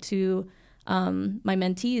point to my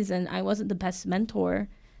mentees, and I wasn't the best mentor.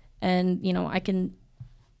 And, I can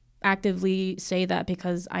actively say that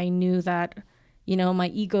because I knew that, my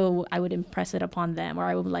ego, I would impress it upon them, or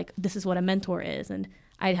I would be like, this is what a mentor is. And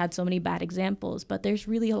I had so many bad examples, but there's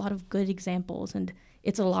really a lot of good examples. And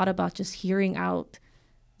it's a lot about just hearing out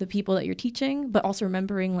the people that you're teaching, but also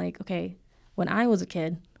remembering like, okay, when I was a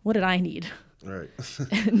kid, what did I need? Right.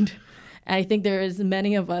 And I think there is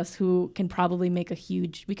many of us who can probably make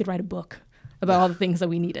we could write a book about all the things that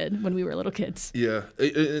we needed when we were little kids. Yeah.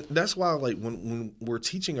 That's why like when we're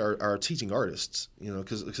teaching our teaching artists,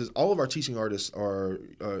 because all of our teaching artists are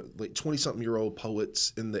like 20-something-year-old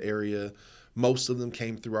poets in the area. Most of them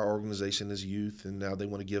came through our organization as youth, and now they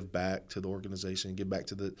want to give back to the organization, give back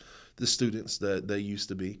to the students that they used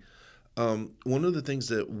to be. One of the things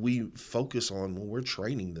that we focus on when we're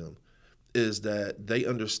training them is that they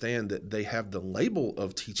understand that they have the label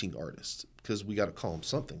of teaching artists, because we got to call them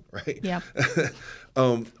something, right? Yeah.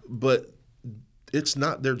 But it's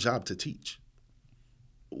not their job to teach.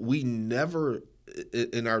 We never,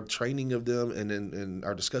 in our training of them and in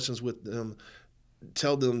our discussions with them,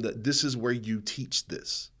 tell them that this is where you teach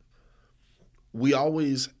this. We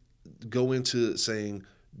always go into saying,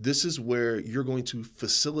 this is where you're going to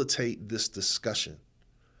facilitate this discussion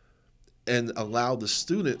and allow the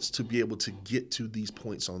students to be able to get to these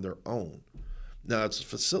points on their own. Now, as a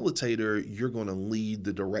facilitator, you're going to lead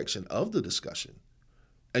the direction of the discussion,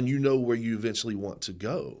 and you know where you eventually want to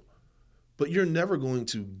go, but you're never going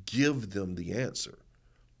to give them the answer.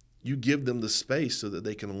 You give them the space so that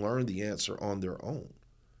they can learn the answer on their own.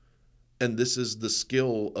 And this is the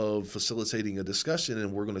skill of facilitating a discussion,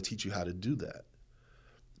 and we're going to teach you how to do that,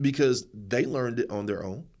 because they learned it on their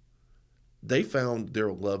own. They found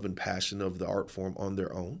their love and passion of the art form on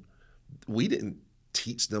their own. We didn't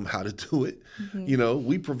teach them how to do it. Mm-hmm.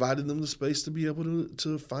 We provided them the space to be able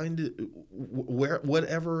to find it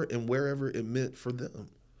whatever and wherever it meant for them.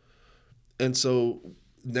 And so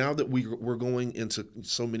now that we're going into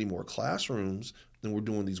so many more classrooms and we're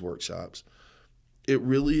doing these workshops, it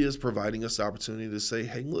really is providing us the opportunity to say,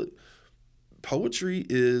 hey, look, poetry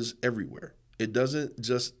is everywhere.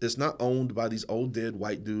 It's not owned by these old dead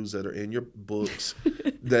white dudes that are in your books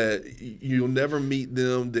that you'll never meet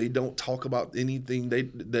them. They don't talk about anything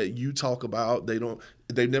that you talk about.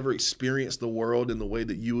 They've never experienced the world in the way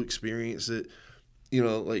that you experience it.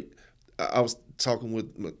 Like I was talking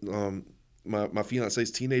with my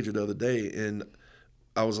fiance's teenager the other day, and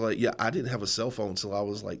I was like, yeah, I didn't have a cell phone until I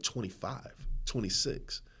was like 25,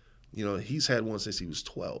 26. He's had one since he was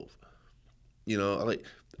 12. Like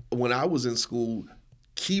when I was in school,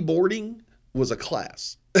 keyboarding was a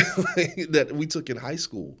class that we took in high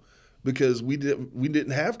school because we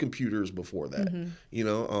didn't have computers before that.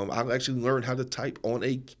 I actually learned how to type on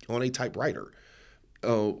a typewriter.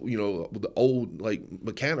 The old like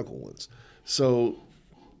mechanical ones. So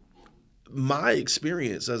my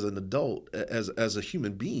experience as an adult, as a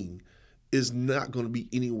human being, is not going to be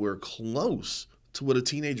anywhere close to what a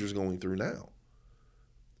teenager is going through now.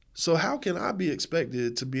 So how can I be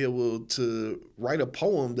expected to be able to write a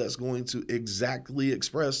poem that's going to exactly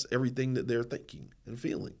express everything that they're thinking and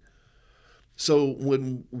feeling? So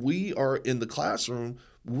when we are in the classroom,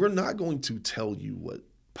 we're not going to tell you what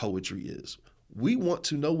poetry is. We want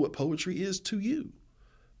to know what poetry is to you.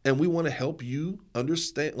 And we want to help you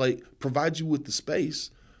understand, like provide you with the space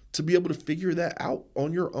to be able to figure that out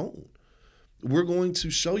on your own. We're going to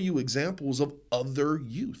show you examples of other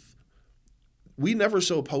youth. We never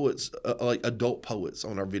show poets, like adult poets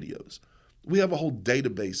on our videos. We have a whole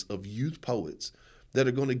database of youth poets that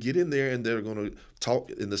are going to get in there and they're going to talk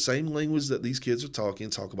in the same language that these kids are talking,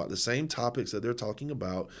 talk about the same topics that they're talking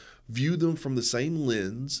about, view them from the same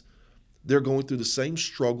lens. They're going through the same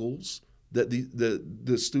struggles that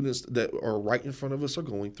the students that are right in front of us are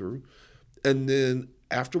going through. And then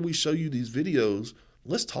after we show you these videos,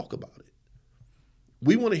 let's talk about it.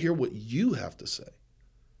 We want to hear what you have to say.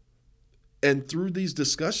 And through these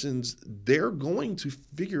discussions, they're going to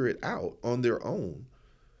figure it out on their own.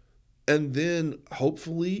 And then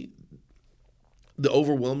hopefully the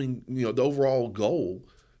overall goal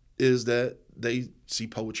is that they see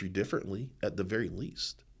poetry differently at the very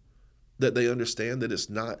least. That they understand that it's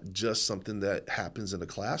not just something that happens in a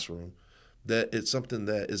classroom, that it's something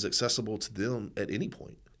that is accessible to them at any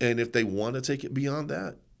point. And if they want to take it beyond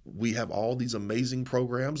that, we have all these amazing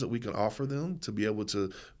programs that we can offer them to be able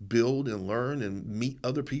to build and learn and meet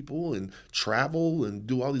other people and travel and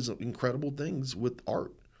do all these incredible things with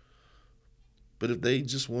art. But if they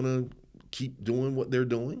just want to keep doing what they're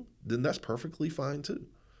doing, then that's perfectly fine too.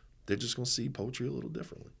 They're just going to see poetry a little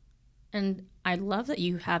differently. And I love that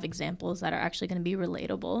you have examples that are actually going to be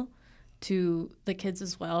relatable to the kids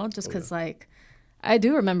as well, just because, like, I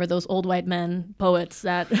do remember those old white men poets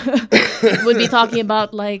that would be talking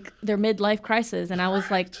about, like, their midlife crisis, and I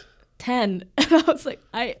was, like, 10, and I was like,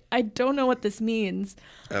 I don't know what this means.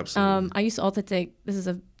 Absolutely. I used to also take, this is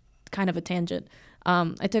a kind of a tangent, I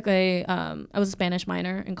was a Spanish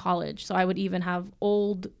minor in college, so I would even have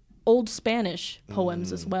old Spanish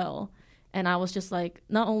poems as well. And I was just like,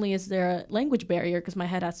 not only is there a language barrier because my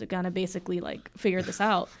head has to kind of basically like figure this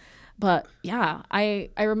out, but yeah, I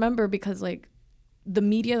remember because like the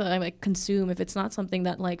media that I like consume, if it's not something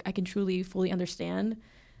that like I can truly fully understand,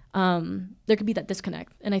 there could be that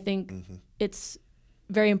disconnect. And I think it's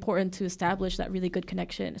very important to establish that really good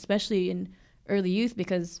connection, especially in early youth,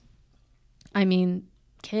 because I mean,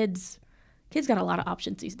 kids got a lot of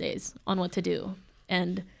options these days on what to do.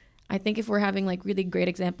 And I think if we're having like really great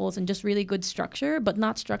examples and just really good structure, but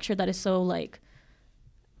not structure that is so like,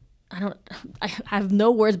 I have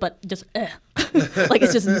no words, but just like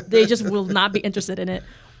it's just, they just will not be interested in it,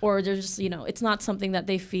 or they're just, it's not something that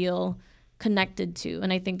they feel connected to.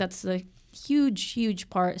 And I think that's a huge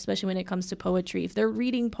part, especially when it comes to poetry. If they're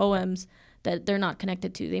reading poems that they're not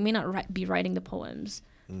connected to, they may not be writing the poems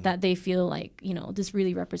that they feel like, this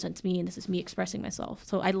really represents me and this is me expressing myself.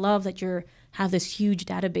 So I love that you have this huge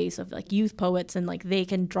database of like youth poets and like they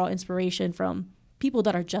can draw inspiration from people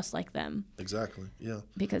that are just like them. Exactly. Yeah.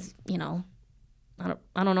 Because, I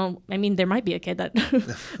don't know. I mean, there might be a kid that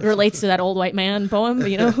relates to that old white man poem,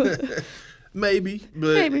 Maybe,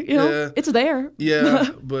 but it's there. Yeah,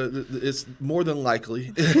 but it's more than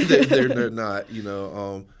likely they're not,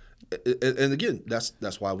 and again,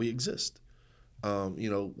 that's why we exist.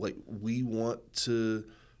 Like we want to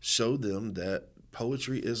show them that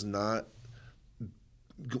poetry is not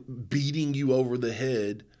beating you over the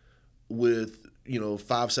head with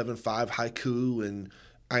 575 haiku and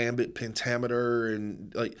iambic pentameter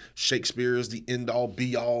and like Shakespeare is the end all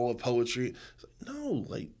be all of poetry. No,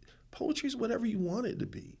 like poetry is whatever you want it to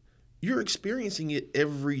be. You're experiencing it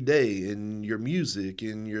every day in your music,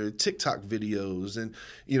 in your TikTok videos, and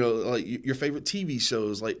like your favorite TV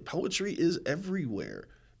shows. Like poetry is everywhere.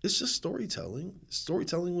 It's just storytelling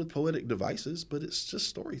with poetic devices, but it's just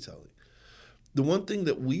storytelling. The one thing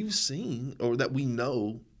that we've seen or that we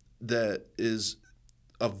know that is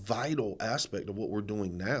a vital aspect of what we're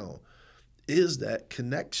doing now is that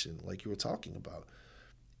connection, like you were talking about.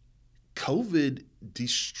 COVID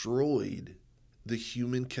destroyed the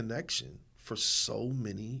human connection for so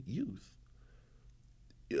many youth.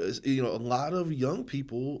 A lot of young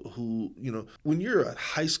people who, when you're a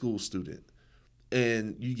high school student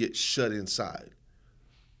and you get shut inside,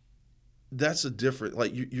 that's a different,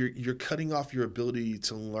 like you're cutting off your ability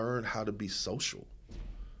to learn how to be social.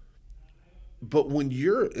 But when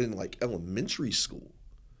you're in like elementary school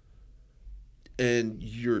and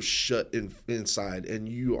you're inside and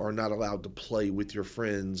you are not allowed to play with your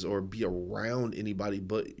friends or be around anybody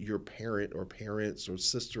but your parent or parents or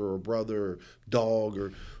sister or brother or dog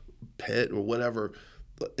or pet or whatever,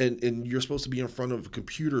 and you're supposed to be in front of a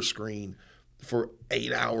computer screen for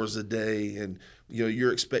 8 hours a day, and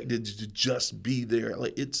you're expected to just be there.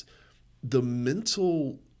 Like, it's the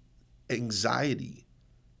mental anxiety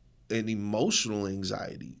and emotional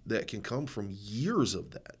anxiety that can come from years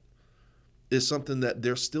of that is something that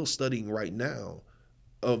they're still studying right now,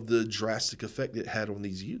 of the drastic effect it had on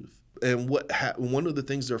these youth. And one of the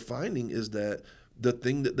things they're finding is that the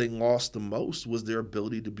thing that they lost the most was their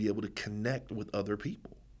ability to be able to connect with other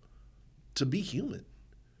people, to be human.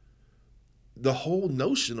 The whole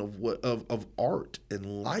notion of art and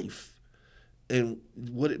life and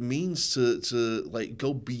what it means to like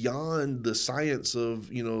go beyond the science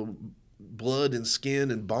of blood and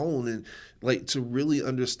skin and bone, and like to really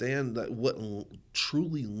understand that what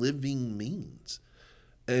truly living means,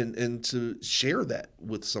 and to share that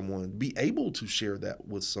with someone, be able to share that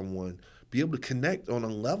with someone, be able to connect on a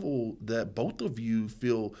level that both of you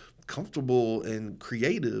feel comfortable and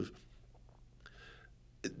creative.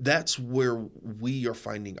 That's where we are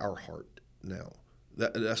finding our heart now.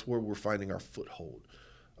 That's where we're finding our foothold.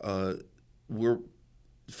 We're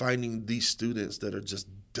finding these students that are just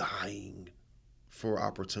dying for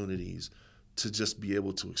opportunities to just be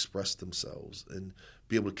able to express themselves and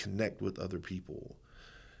be able to connect with other people.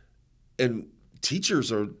 And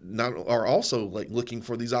teachers are also like looking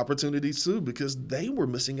for these opportunities too, because they were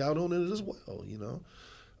missing out on it as well,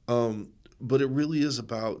 But it really is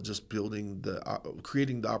about just creating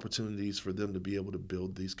the opportunities for them to be able to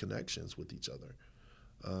build these connections with each other.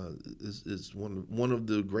 Is one of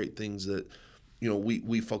the great things that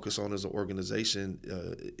we focus on as an organization.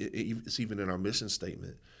 It's even in our mission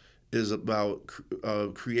statement, is about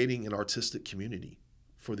creating an artistic community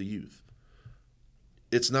for the youth.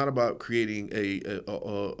 It's not about creating a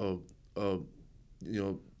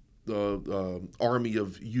army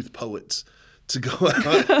of youth poets to go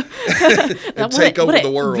out and take over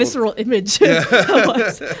the world. Visceral image. Yeah.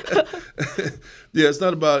 Yeah, it's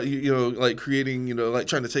not about like creating like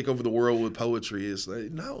trying to take over the world with poetry. It's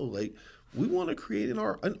like, no, like we want to create an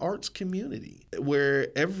arts community where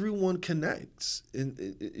everyone connects, and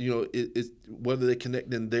whether they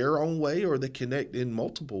connect in their own way or they connect in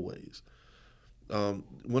multiple ways. One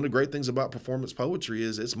of the great things about performance poetry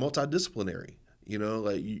is it's multidisciplinary.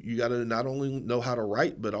 Like you got to not only know how to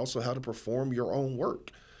write, but also how to perform your own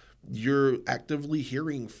work. You're actively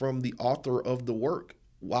hearing from the author of the work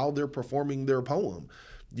while they're performing their poem.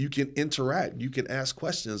 You can interact. You can ask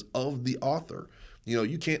questions of the author.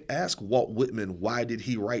 You can't ask Walt Whitman, why did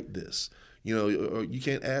he write this? Or you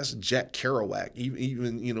can't ask Jack Kerouac,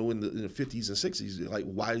 even in the 50s and 60s, like,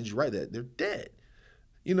 why did you write that? They're dead.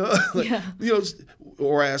 Like, yeah.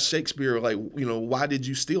 Or ask Shakespeare, like, why did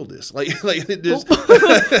you steal this? Like I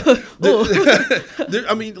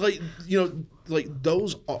mean, like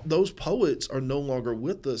those poets are no longer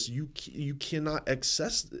with us. You cannot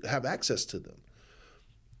have access to them.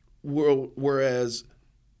 Whereas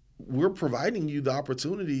we're providing you the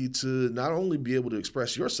opportunity to not only be able to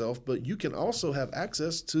express yourself, but you can also have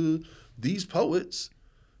access to these poets,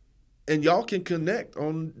 and y'all can connect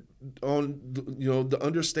on the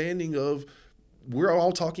understanding of we're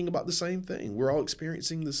all talking about the same thing. We're all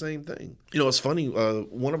experiencing the same thing. It's funny.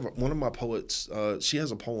 One of my poets, she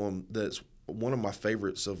has a poem that's one of my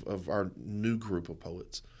favorites of our new group of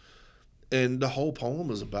poets, and the whole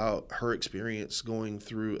poem is about her experience going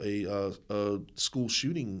through a school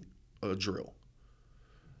shooting drill.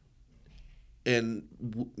 And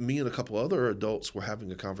me and a couple other adults were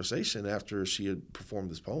having a conversation after she had performed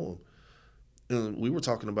this poem. And we were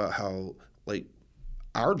talking about how, like,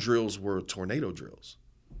 our drills were tornado drills,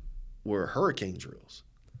 were hurricane drills.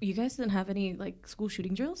 You guys didn't have any, like, school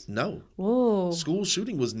shooting drills? No. Whoa. School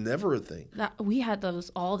shooting was never a thing. We had those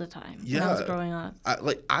all the time when I was growing up.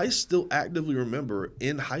 I still actively remember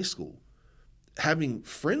in high school having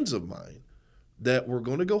friends of mine that were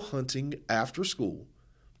going to go hunting after school,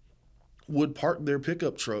 would park their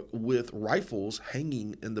pickup truck with rifles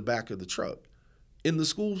hanging in the back of the truck in the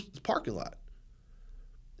school parking lot.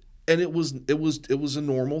 And it was a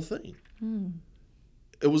normal thing.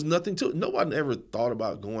 It was nothing to it. Nobody ever thought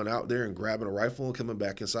about going out there and grabbing a rifle and coming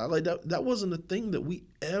back inside. Like that wasn't a thing that we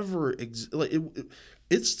ever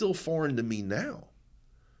it's still foreign to me now.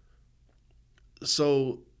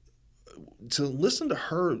 So to listen to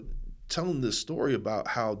her telling this story about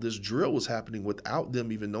how this drill was happening without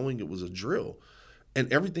them even knowing it was a drill,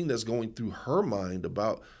 and everything that's going through her mind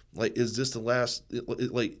about, like, is this the last,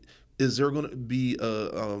 like, is there going to be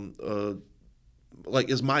like,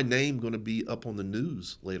 is my name going to be up on the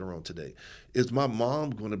news later on today? Is my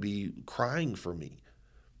mom going to be crying for me?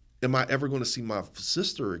 Am I ever going to see my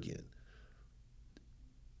sister again?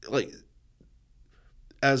 Like,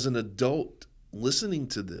 as an adult listening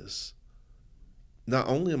to this, not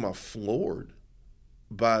only am I floored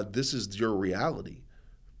by this is your reality,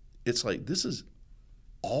 it's like, this is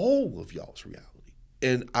all of y'all's reality.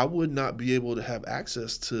 And I would not be able to have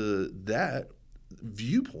access to that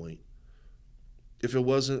viewpoint if it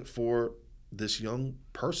wasn't for this young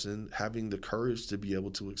person having the courage to be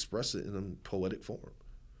able to express it in a poetic form.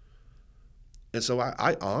 And so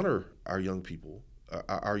I honor our young people,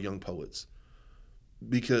 our young poets,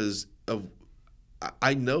 because of,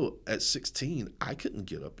 I know at 16, I couldn't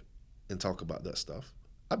get up and talk about that stuff.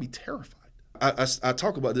 I'd be terrified. I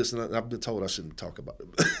talk about this, and I've been told I shouldn't talk about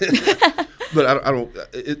it. But I don't.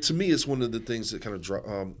 To me, it's one of the things that kind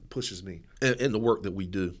of pushes me in the work that we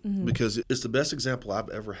do, because it's the best example I've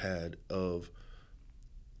ever had of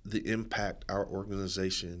the impact our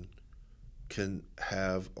organization can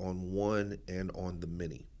have on one and on the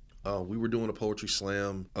many. We were doing a poetry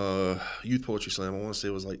slam, youth poetry slam. I want to say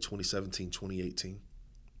it was like 2017, 2018.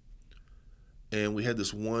 And we had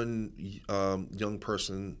this one young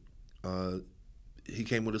person. He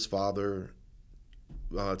came with his father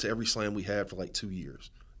to every slam we had for like 2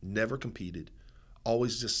 years. Never competed.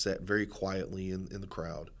 Always just sat very quietly in the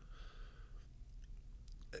crowd.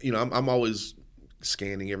 You know, I'm always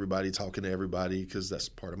scanning everybody, talking to everybody, because that's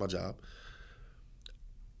part of my job.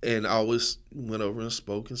 And I always went over and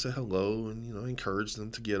spoke and said hello and, you know, encouraged them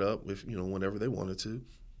to get up if, you know, whenever they wanted to.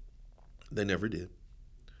 They never did.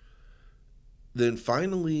 Then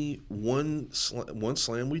finally, one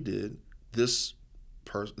slam we did, this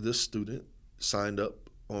student signed up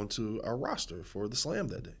onto our roster for the slam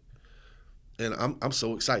that day. And I'm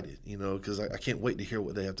so excited, you know, because I can't wait to hear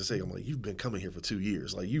what they have to say. I'm like, you've been coming here for 2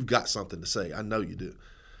 years. Like, you've got something to say. I know you do.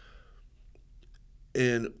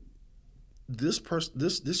 And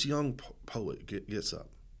this young poet gets up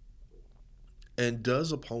and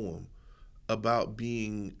does a poem about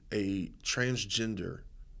being a transgender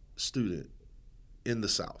student in the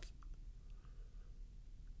South.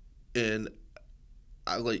 And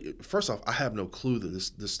first off, I have no clue that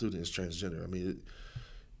this student is transgender. I mean,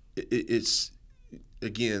 it's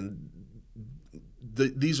again,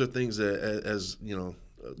 these are things that, as you know,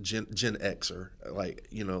 Gen X, or like,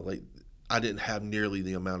 you know, like, I didn't have nearly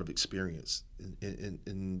the amount of experience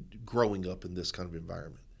in growing up in this kind of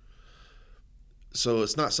environment. So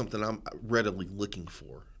it's not something I'm readily looking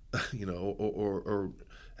for, you know, or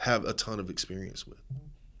have a ton of experience with.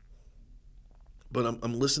 But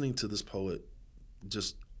I'm listening to this poet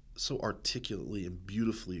just so articulately and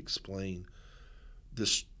beautifully explain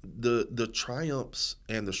the triumphs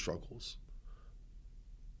and the struggles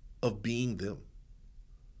of being them.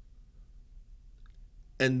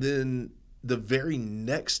 And then the very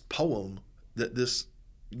next poem that this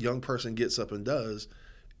young person gets up and does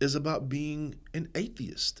is about being an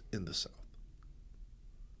atheist in the South.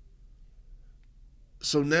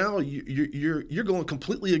 So now you're going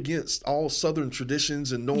completely against all Southern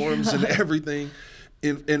traditions and norms and everything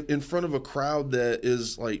in front of a crowd that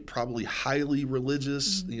is like probably highly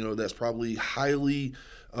religious, you know, that's probably highly,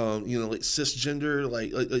 you know, like cisgender,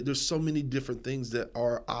 like there's so many different things that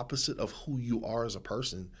are opposite of who you are as a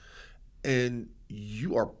person. And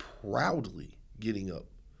you are proudly getting up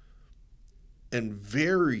and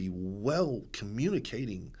very well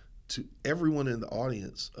communicating to everyone in the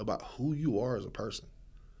audience about who you are as a person.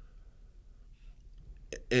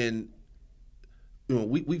 And you know,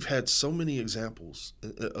 we've had so many examples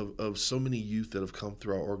of so many youth that have come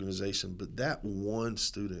through our organization, but that one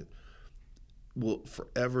student will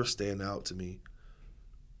forever stand out to me,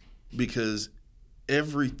 because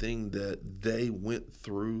everything that they went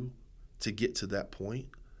through to get to that point,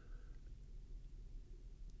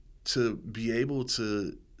 to be able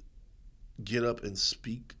to get up and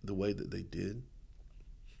speak the way that they did,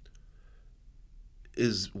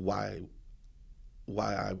 is why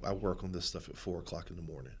I work on this stuff at 4:00 in the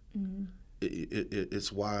morning. Mm-hmm.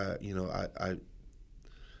 It's why, you know,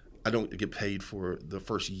 I don't get paid for the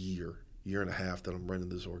first year and a half that I'm running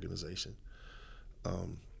this organization.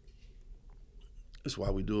 It's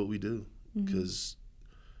why we do what we do, because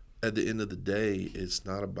at the end of the day, it's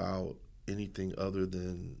not about anything other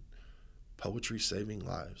than poetry saving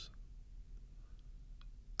lives.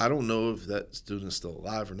 I don't know if that student's still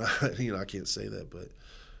alive or not. You know, I can't say that, but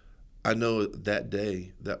I know that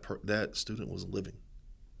day that student was living.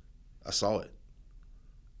 I saw it.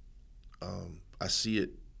 I see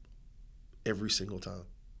it every single time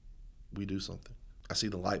we do something. I see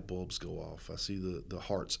the light bulbs go off. I see the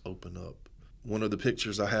hearts open up. One of the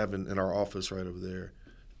pictures I have in our office right over there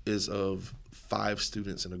is of 5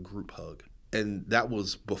 students in a group hug. And that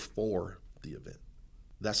was before the event.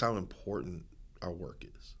 That's how important our work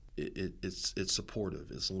is. It's supportive,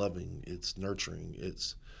 it's loving, it's nurturing,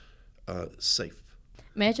 it's safe.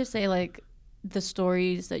 May I just say, like, the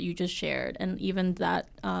stories that you just shared and even that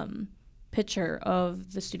picture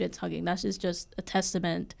of the students hugging, that is just a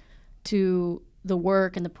testament to the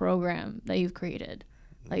work and the program that you've created.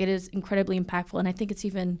 Like, it is incredibly impactful. And I think it's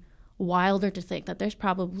even wilder to think that there's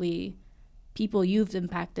probably people you've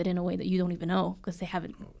impacted in a way that you don't even know because they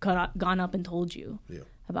haven't gone up and told you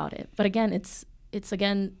about it. But again, it's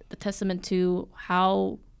again a testament to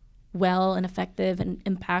how well and effective and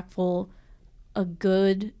impactful a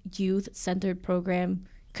good youth-centered program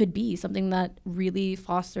could be, something that really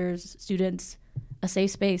fosters students a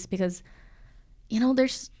safe space. Because,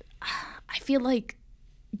 I feel like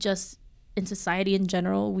just in society in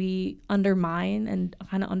general, we undermine and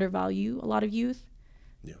kind of undervalue a lot of youth.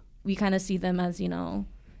 Yeah. We kind of see them as,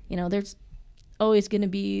 there's always going to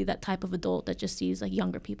be that type of adult that just sees like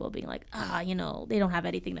younger people being like, they don't have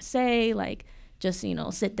anything to say, like just,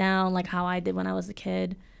 sit down like how I did when I was a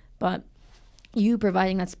kid. But you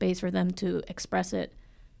providing that space for them to express it,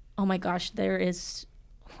 oh my gosh, there is,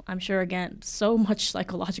 I'm sure, again, so much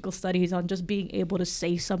psychological studies on just being able to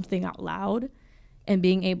say something out loud and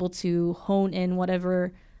being able to hone in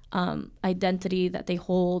whatever identity that they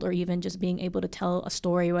hold, or even just being able to tell a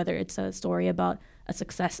story, whether it's a story about a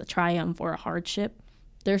success, a triumph, or a hardship.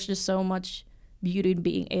 There's just so much beauty in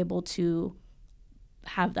being able to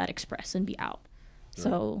have that express and be out. Right.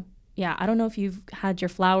 So yeah, I don't know if you've had your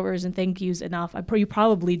flowers and thank yous enough. You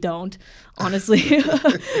probably don't, honestly.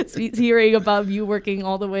 Hearing about you working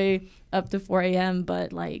all the way up to 4 a.m.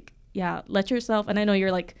 But like, yeah, let yourself, and I know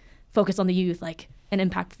you're like focused on the youth, like an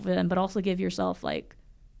impact for them, but also give yourself like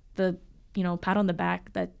the, pat on the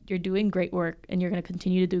back that you're doing great work and you're going to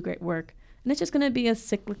continue to do great work. And it's just going to be a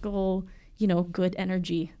cyclical, good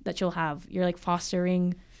energy that you'll have. You're like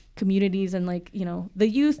fostering communities and like, the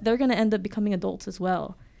youth, they're going to end up becoming adults as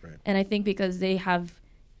well. Right. And I think because they have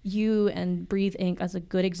you and Breathe Inc. as a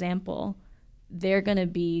good example, they're going to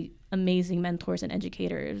be amazing mentors and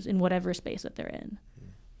educators in whatever space that they're in.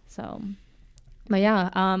 So, but yeah,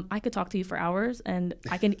 I could talk to you for hours, and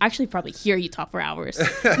I can actually probably hear you talk for hours.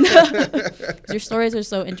 Your stories are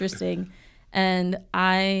so interesting. And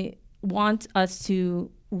I want us to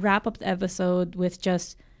wrap up the episode with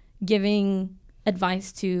just giving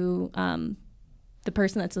advice to the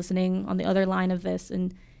person that's listening on the other line of this.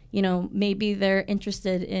 And maybe they're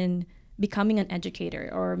interested in becoming an educator,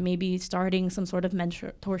 or maybe starting some sort of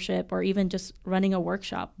mentorship, or even just running a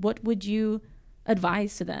workshop. What would you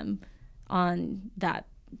advise to them on that,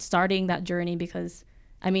 starting that journey? Because,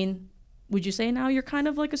 would you say now you're kind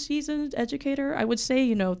of like a seasoned educator? I would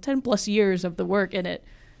say, 10 plus years of the work in it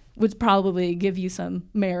would probably give you some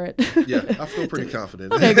merit. Yeah, I feel pretty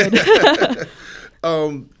confident. Okay, good.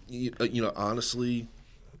 Honestly,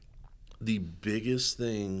 the biggest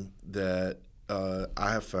thing that I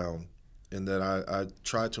have found, and that I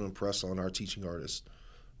try to impress on our teaching artists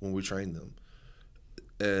when we train them,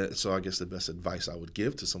 so I guess the best advice I would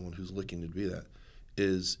give to someone who's looking to be that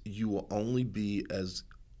is you will only be as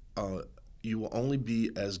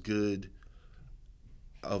good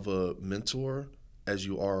of a mentor as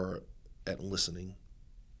you are at listening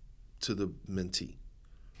to the mentee.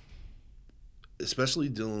 Especially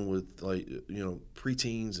dealing with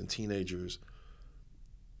preteens and teenagers,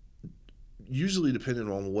 usually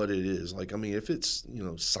depending on what it is. Like, if it's,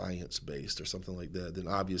 science based or something like that, then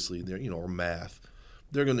obviously they're, or math,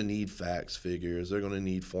 they're going to need facts, figures, they're going to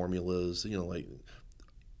need formulas,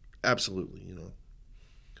 absolutely,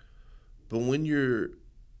 But when you're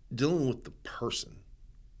dealing with the person,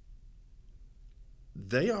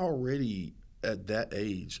 they already at that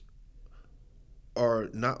age are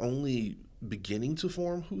not only beginning to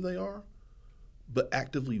form who they are, but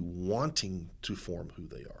actively wanting to form who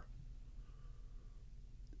they are.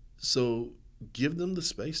 So give them the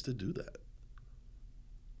space to do that.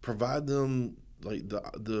 Provide them like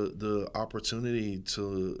the opportunity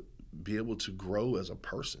to be able to grow as a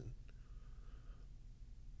person.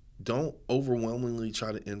 Don't overwhelmingly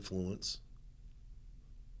try to influence,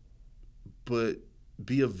 but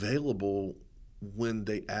be available when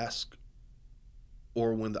they ask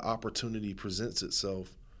or when the opportunity presents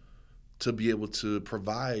itself to be able to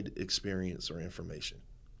provide experience or information.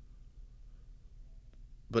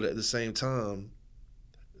 but at the same time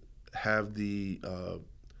have the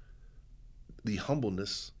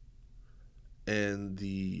humbleness and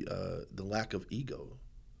the lack of ego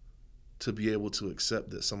to be able to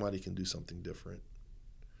accept that somebody can do something different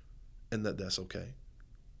and that that's okay.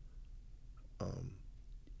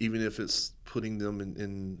 Even if it's putting them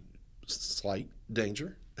in slight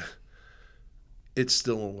danger, it's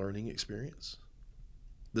still a learning experience.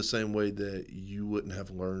 The same way that you wouldn't have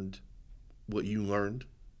learned what you learned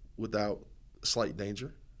without slight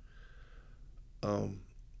danger. But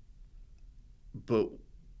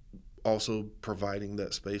also providing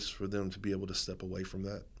that space for them to be able to step away from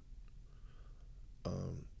that.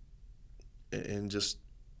 And just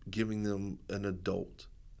giving them an adult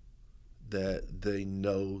that they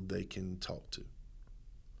know they can talk to.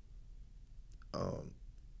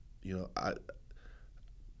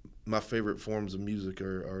 My favorite forms of music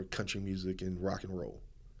are country music and rock and roll.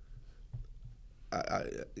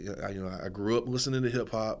 I grew up listening to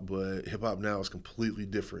hip hop, but hip hop now is completely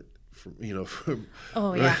different from.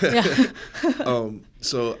 Oh yeah.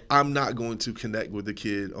 So I'm not going to connect with the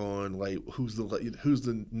kid on like who's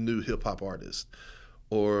the new hip hop artist,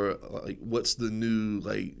 or like what's the new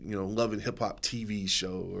Love and Hip Hop TV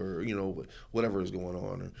show, or whatever is going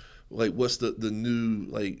on, or like what's the new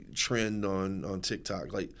trend on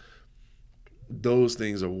TikTok. Like those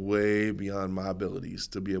things are way beyond my abilities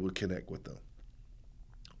to be able to connect with them.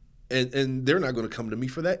 And they're not going to come to me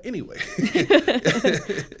for that anyway.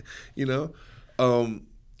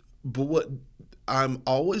 But what I'm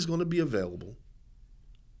always going to be available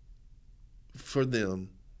for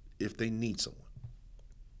them if they need someone.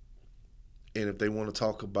 And if they want to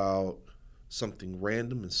talk about something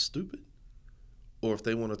random and stupid, or if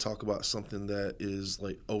they want to talk about something that is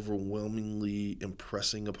like overwhelmingly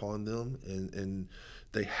impressing upon them and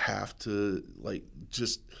they have to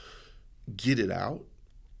just get it out,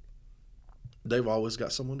 they've always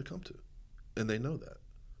got someone to come to, and they know that.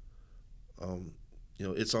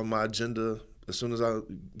 It's on my agenda as soon as I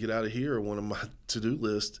get out of here. One of my to-do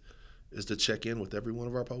lists is to check in with every one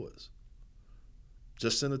of our poets.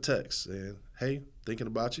 Just send a text saying, "Hey, thinking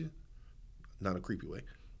about you," not in a creepy way,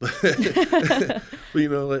 but "Hey,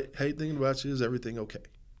 thinking about you. Is everything okay?"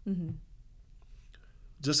 Mm-hmm.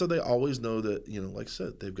 Just so they always know that like I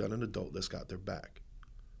said, they've got an adult that's got their back.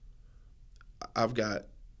 I've got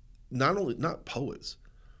not poets.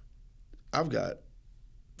 I've got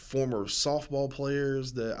former softball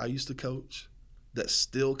players that I used to coach that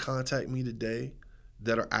still contact me today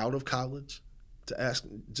that are out of college to ask,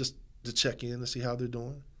 just to check in and see how they're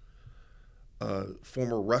doing.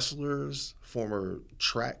 Former wrestlers, former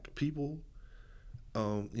track people,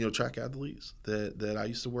 track athletes that I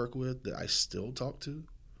used to work with that I still talk to.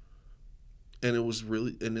 And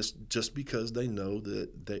it's just because they know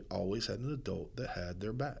that they always had an adult that had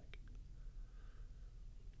their back.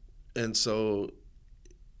 And so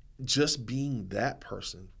just being that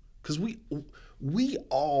person, because we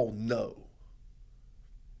all know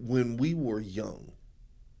when we were young,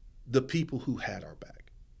 the people who had our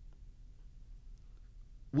back.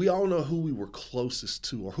 We all know who we were closest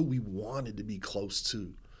to or who we wanted to be close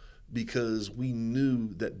to because we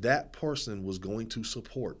knew that person was going to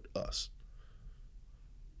support us,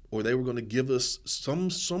 or they were going to give us some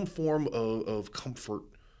form of comfort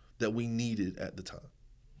that we needed at the time.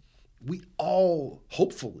 We all,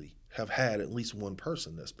 hopefully, have had at least one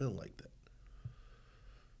person that's been like that.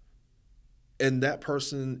 And that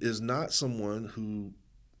person is not someone who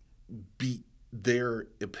beat their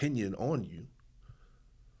opinion on you.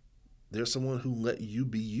 They're someone who let you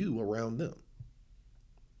be you around them.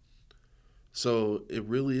 So it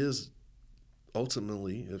really is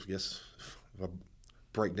ultimately, if I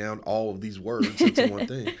break down all of these words into one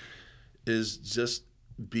thing, is just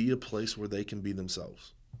be a place where they can be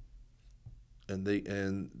themselves. And they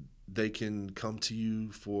can come to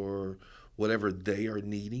you for whatever they are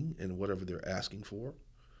needing and whatever they're asking for.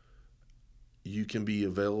 You can be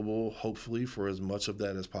available, hopefully, for as much of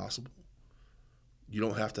that as possible. You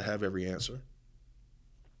don't have to have every answer.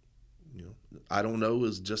 I don't know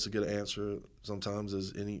is just as good an answer sometimes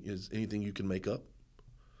as anything you can make up.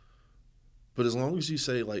 But as long as you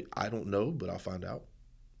say, I don't know, but I'll find out.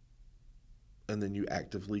 And then you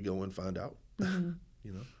actively go and find out. Mm-hmm.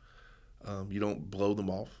 You don't blow them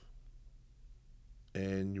off.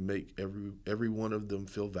 And you make every one of them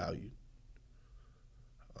feel valued.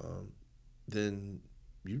 Then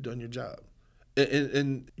you've done your job.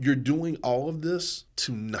 And you're doing all of this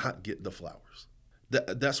to not get the flowers.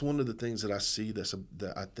 That's one of the things that I see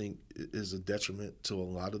that I think is a detriment to a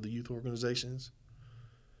lot of the youth organizations,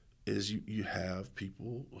 is you have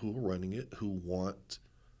people who are running it who want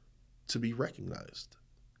to be recognized.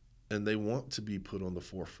 and they want to be put on the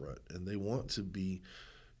forefront, and they want to be,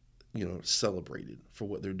 celebrated for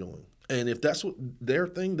what they're doing. And if that's what their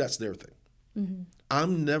thing, that's their thing. Mm-hmm.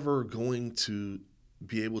 I'm never going to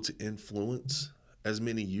be able to influence as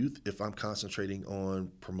many youth if I'm concentrating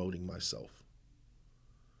on promoting myself,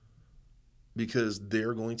 because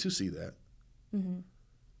they're going to see that. Mm-hmm.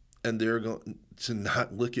 And they're going to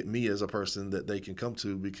not look at me as a person that they can come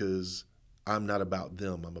to, because I'm not about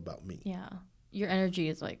them. I'm about me. Yeah. Your energy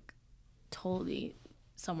is like totally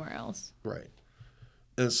somewhere else. Right.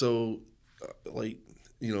 And so,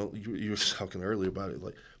 you were talking earlier about it.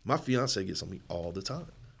 Like, my fiance gets on me all the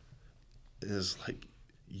time. And it's like,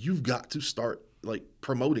 you've got to start like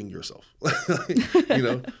promoting yourself,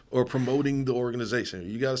 or promoting the organization.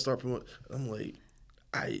 You got to start promoting. I'm like,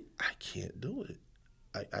 I can't do it.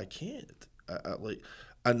 I can't.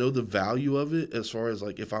 I know the value of it as far as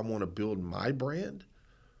like if I want to build my brand,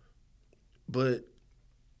 but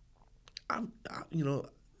I've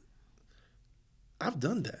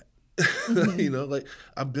done that. Mm-hmm. Like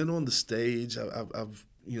I've been on the stage.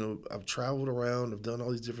 I've traveled around. I've done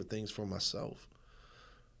all these different things for myself.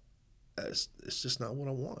 It's just not what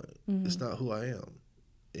I want. Mm-hmm. It's not who I am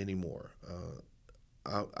anymore.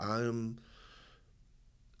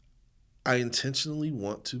 I intentionally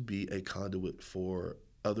want to be a conduit for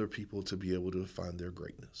other people to be able to find their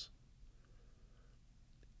greatness.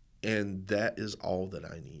 And that is all that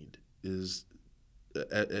I need, is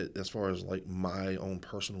as far as like my own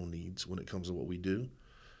personal needs when it comes to what we do,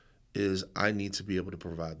 is I need to be able to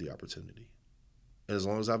provide the opportunity. As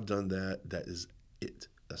long as I've done that, that is it.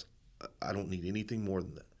 I don't need anything more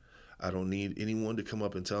than that. I don't need anyone to come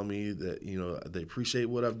up and tell me that, they appreciate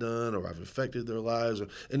what I've done or I've affected their lives.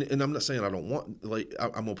 And I'm not saying I don't want,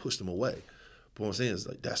 I'm going to push them away. But what I'm saying is,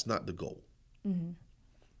 that's not the goal. Mm-hmm.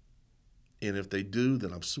 And if they do,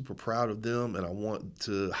 then I'm super proud of them, and I want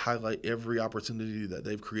to highlight every opportunity that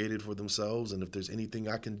they've created for themselves. And if there's anything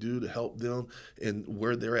I can do to help them and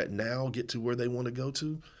where they're at now get to where they want to go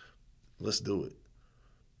to, let's do it.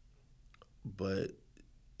 But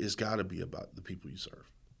it's got to be about the people you serve.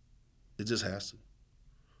 It just has to.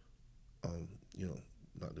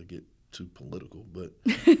 Not to get too political, but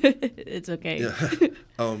it's okay.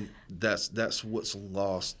 Yeah. That's what's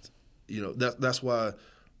lost. That's why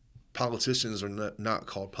politicians are not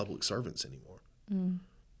called public servants anymore. Mm.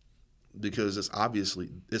 Because it's obvious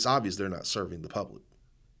they're not serving the public.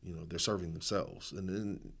 They're serving themselves,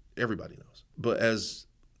 and everybody knows. But as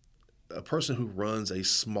a person who runs a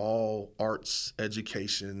small arts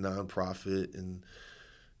education nonprofit in,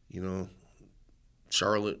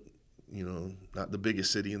 Charlotte, not the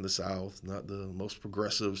biggest city in the South, not the most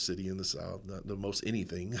progressive city in the South, not the most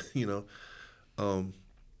anything,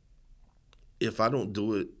 if I don't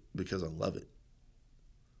do it because I love it,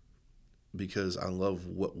 because I love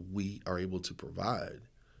what we are able to provide,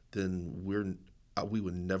 then we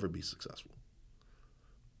would never be successful.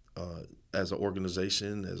 As an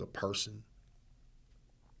organization, as a person,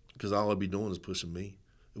 because all I'd be doing is pushing me.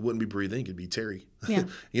 It wouldn't be Breathe Inc., it'd be Terry. Yeah.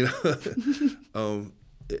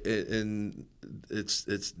 And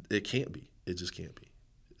it can't be. It just can't be.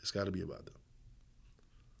 It's got to be about them.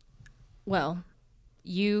 Well,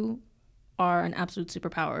 you are an absolute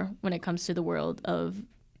superpower when it comes to the world of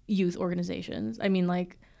youth organizations. I mean,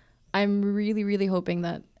 I'm really, really hoping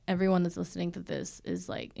that everyone that's listening to this is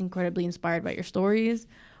incredibly inspired by your stories,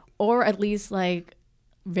 or at least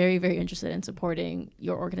very, very interested in supporting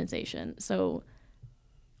your organization. So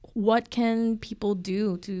what can people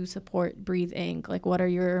do to support Breathe Inc.? What are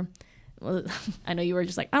your... Well, I know you were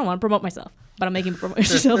just I don't want to promote myself, but I'm making you promote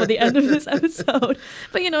yourself at the end of this episode.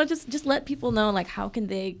 But, just let people know, how can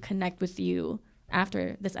they connect with you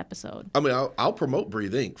after this episode? I mean, I'll promote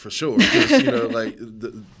Breathe Inc. for sure. Because,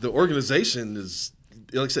 the organization is,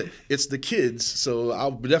 like I said, it's the kids, so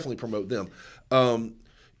I'll definitely promote them.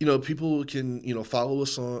 People can, follow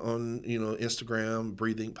us on Instagram,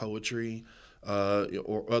 Breathe Inc. Poetry,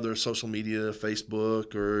 or other social media,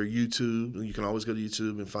 Facebook or YouTube. You can always go to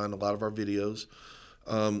YouTube and find a lot of our videos.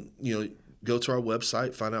 Go to our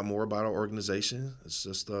website, find out more about our organization. It's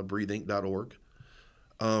just breatheinc.org.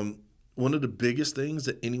 One of the biggest things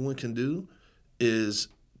that anyone can do is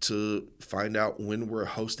to find out when we're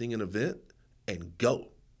hosting an event and go.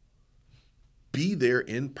 Be there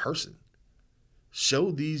in person.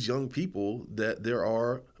 Show these young people that there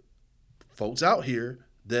are folks out here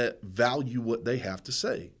that value what they have to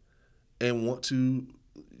say and want to,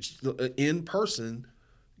 in person,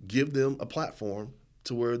 give them a platform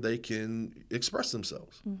to where they can express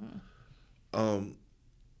themselves. Mm-hmm.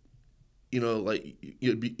 like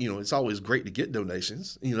it's always great to get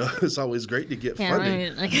donations. It's always great to get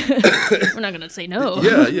funding. We're not gonna say no.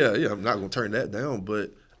 Yeah. I'm not gonna turn that down.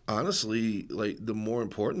 But honestly, like the more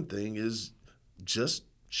important thing is just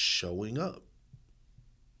showing up,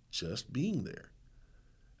 just being there,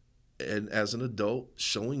 and as an adult,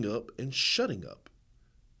 showing up and shutting up,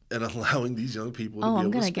 and allowing these young people to be able to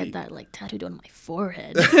speak. I'm gonna get that like tattooed on my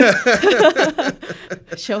forehead.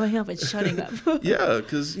 Showing up and shutting up. Yeah,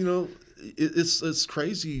 because it's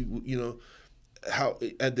crazy, how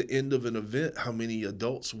at the end of an event, how many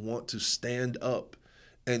adults want to stand up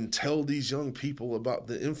and tell these young people about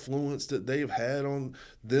the influence that they've had on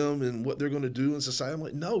them and what they're going to do in society. I'm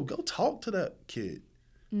like, no, go talk to that kid.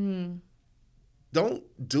 Don't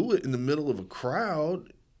do it in the middle of a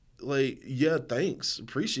crowd. Like, yeah, thanks,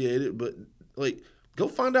 appreciate it, but like, go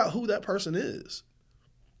find out who that person is.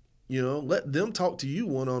 Let them talk to you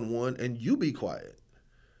one-on-one and you be quiet.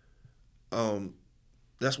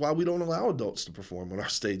 That's why we don't allow adults to perform on our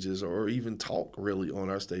stages or even talk really on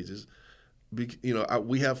our stages.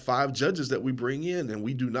 We have 5 judges that we bring in, and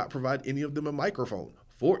we do not provide any of them a microphone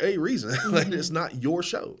for a reason. Like, it's not your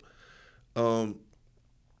show. But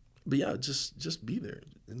yeah, just be there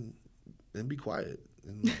and be quiet.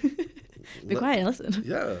 And be quiet and listen.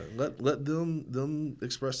 Yeah, let them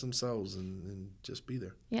express themselves and just be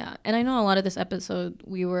there. Yeah, and I know a lot of this episode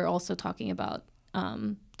we were also talking about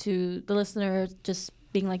to the listener, just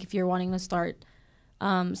being like, if you're wanting to start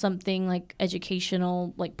something like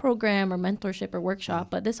educational, like program or mentorship or workshop,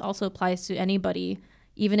 but this also applies to anybody,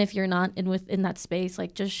 even if you're not within that space,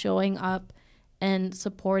 like just showing up and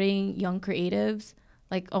supporting young creatives.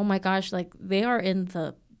 Like, oh my gosh, like they are in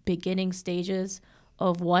the beginning stages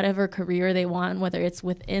of whatever career they want, whether it's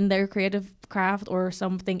within their creative craft or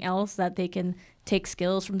something else that they can take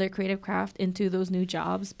skills from their creative craft into those new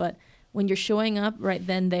jobs. But when you're showing up right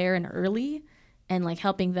then, there, and early and like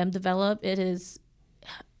helping them develop,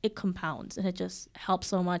 it compounds and it just helps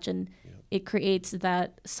so much. And it creates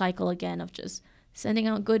that cycle again of just sending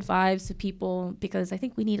out good vibes to people, because I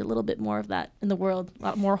think we need a little bit more of that in the world. A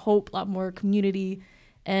lot more hope, a lot more community,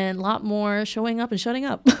 and a lot more showing up and shutting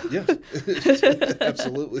up. Yeah,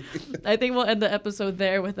 absolutely. I think we'll end the episode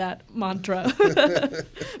there with that mantra.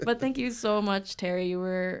 But thank you so much, Terry. You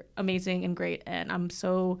were amazing and great. And I'm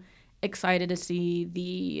so excited to see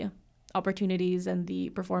the opportunities and the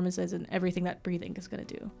performances and everything that Breathing is going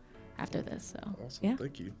to do after this. So, awesome. Yeah.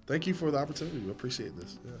 Thank you. Thank you for the opportunity. We appreciate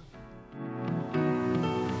this. Yeah.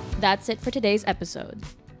 That's it for today's episode.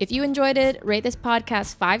 If you enjoyed it, rate this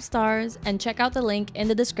podcast 5 stars and check out the link in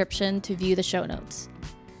the description to view the show notes.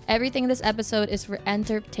 Everything in this episode is for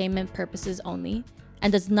entertainment purposes only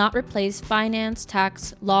and does not replace finance,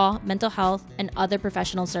 tax, law, mental health, and other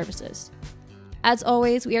professional services. As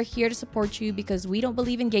always, we are here to support you because we don't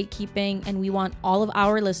believe in gatekeeping and we want all of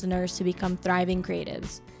our listeners to become thriving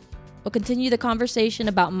creatives. We'll continue the conversation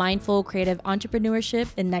about mindful creative entrepreneurship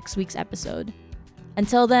in next week's episode.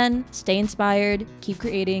 Until then, stay inspired, keep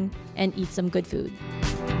creating, and eat some good food.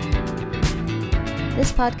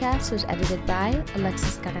 This podcast was edited by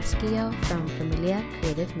Alexis Carrasquillo from Familia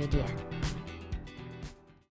Creative Media.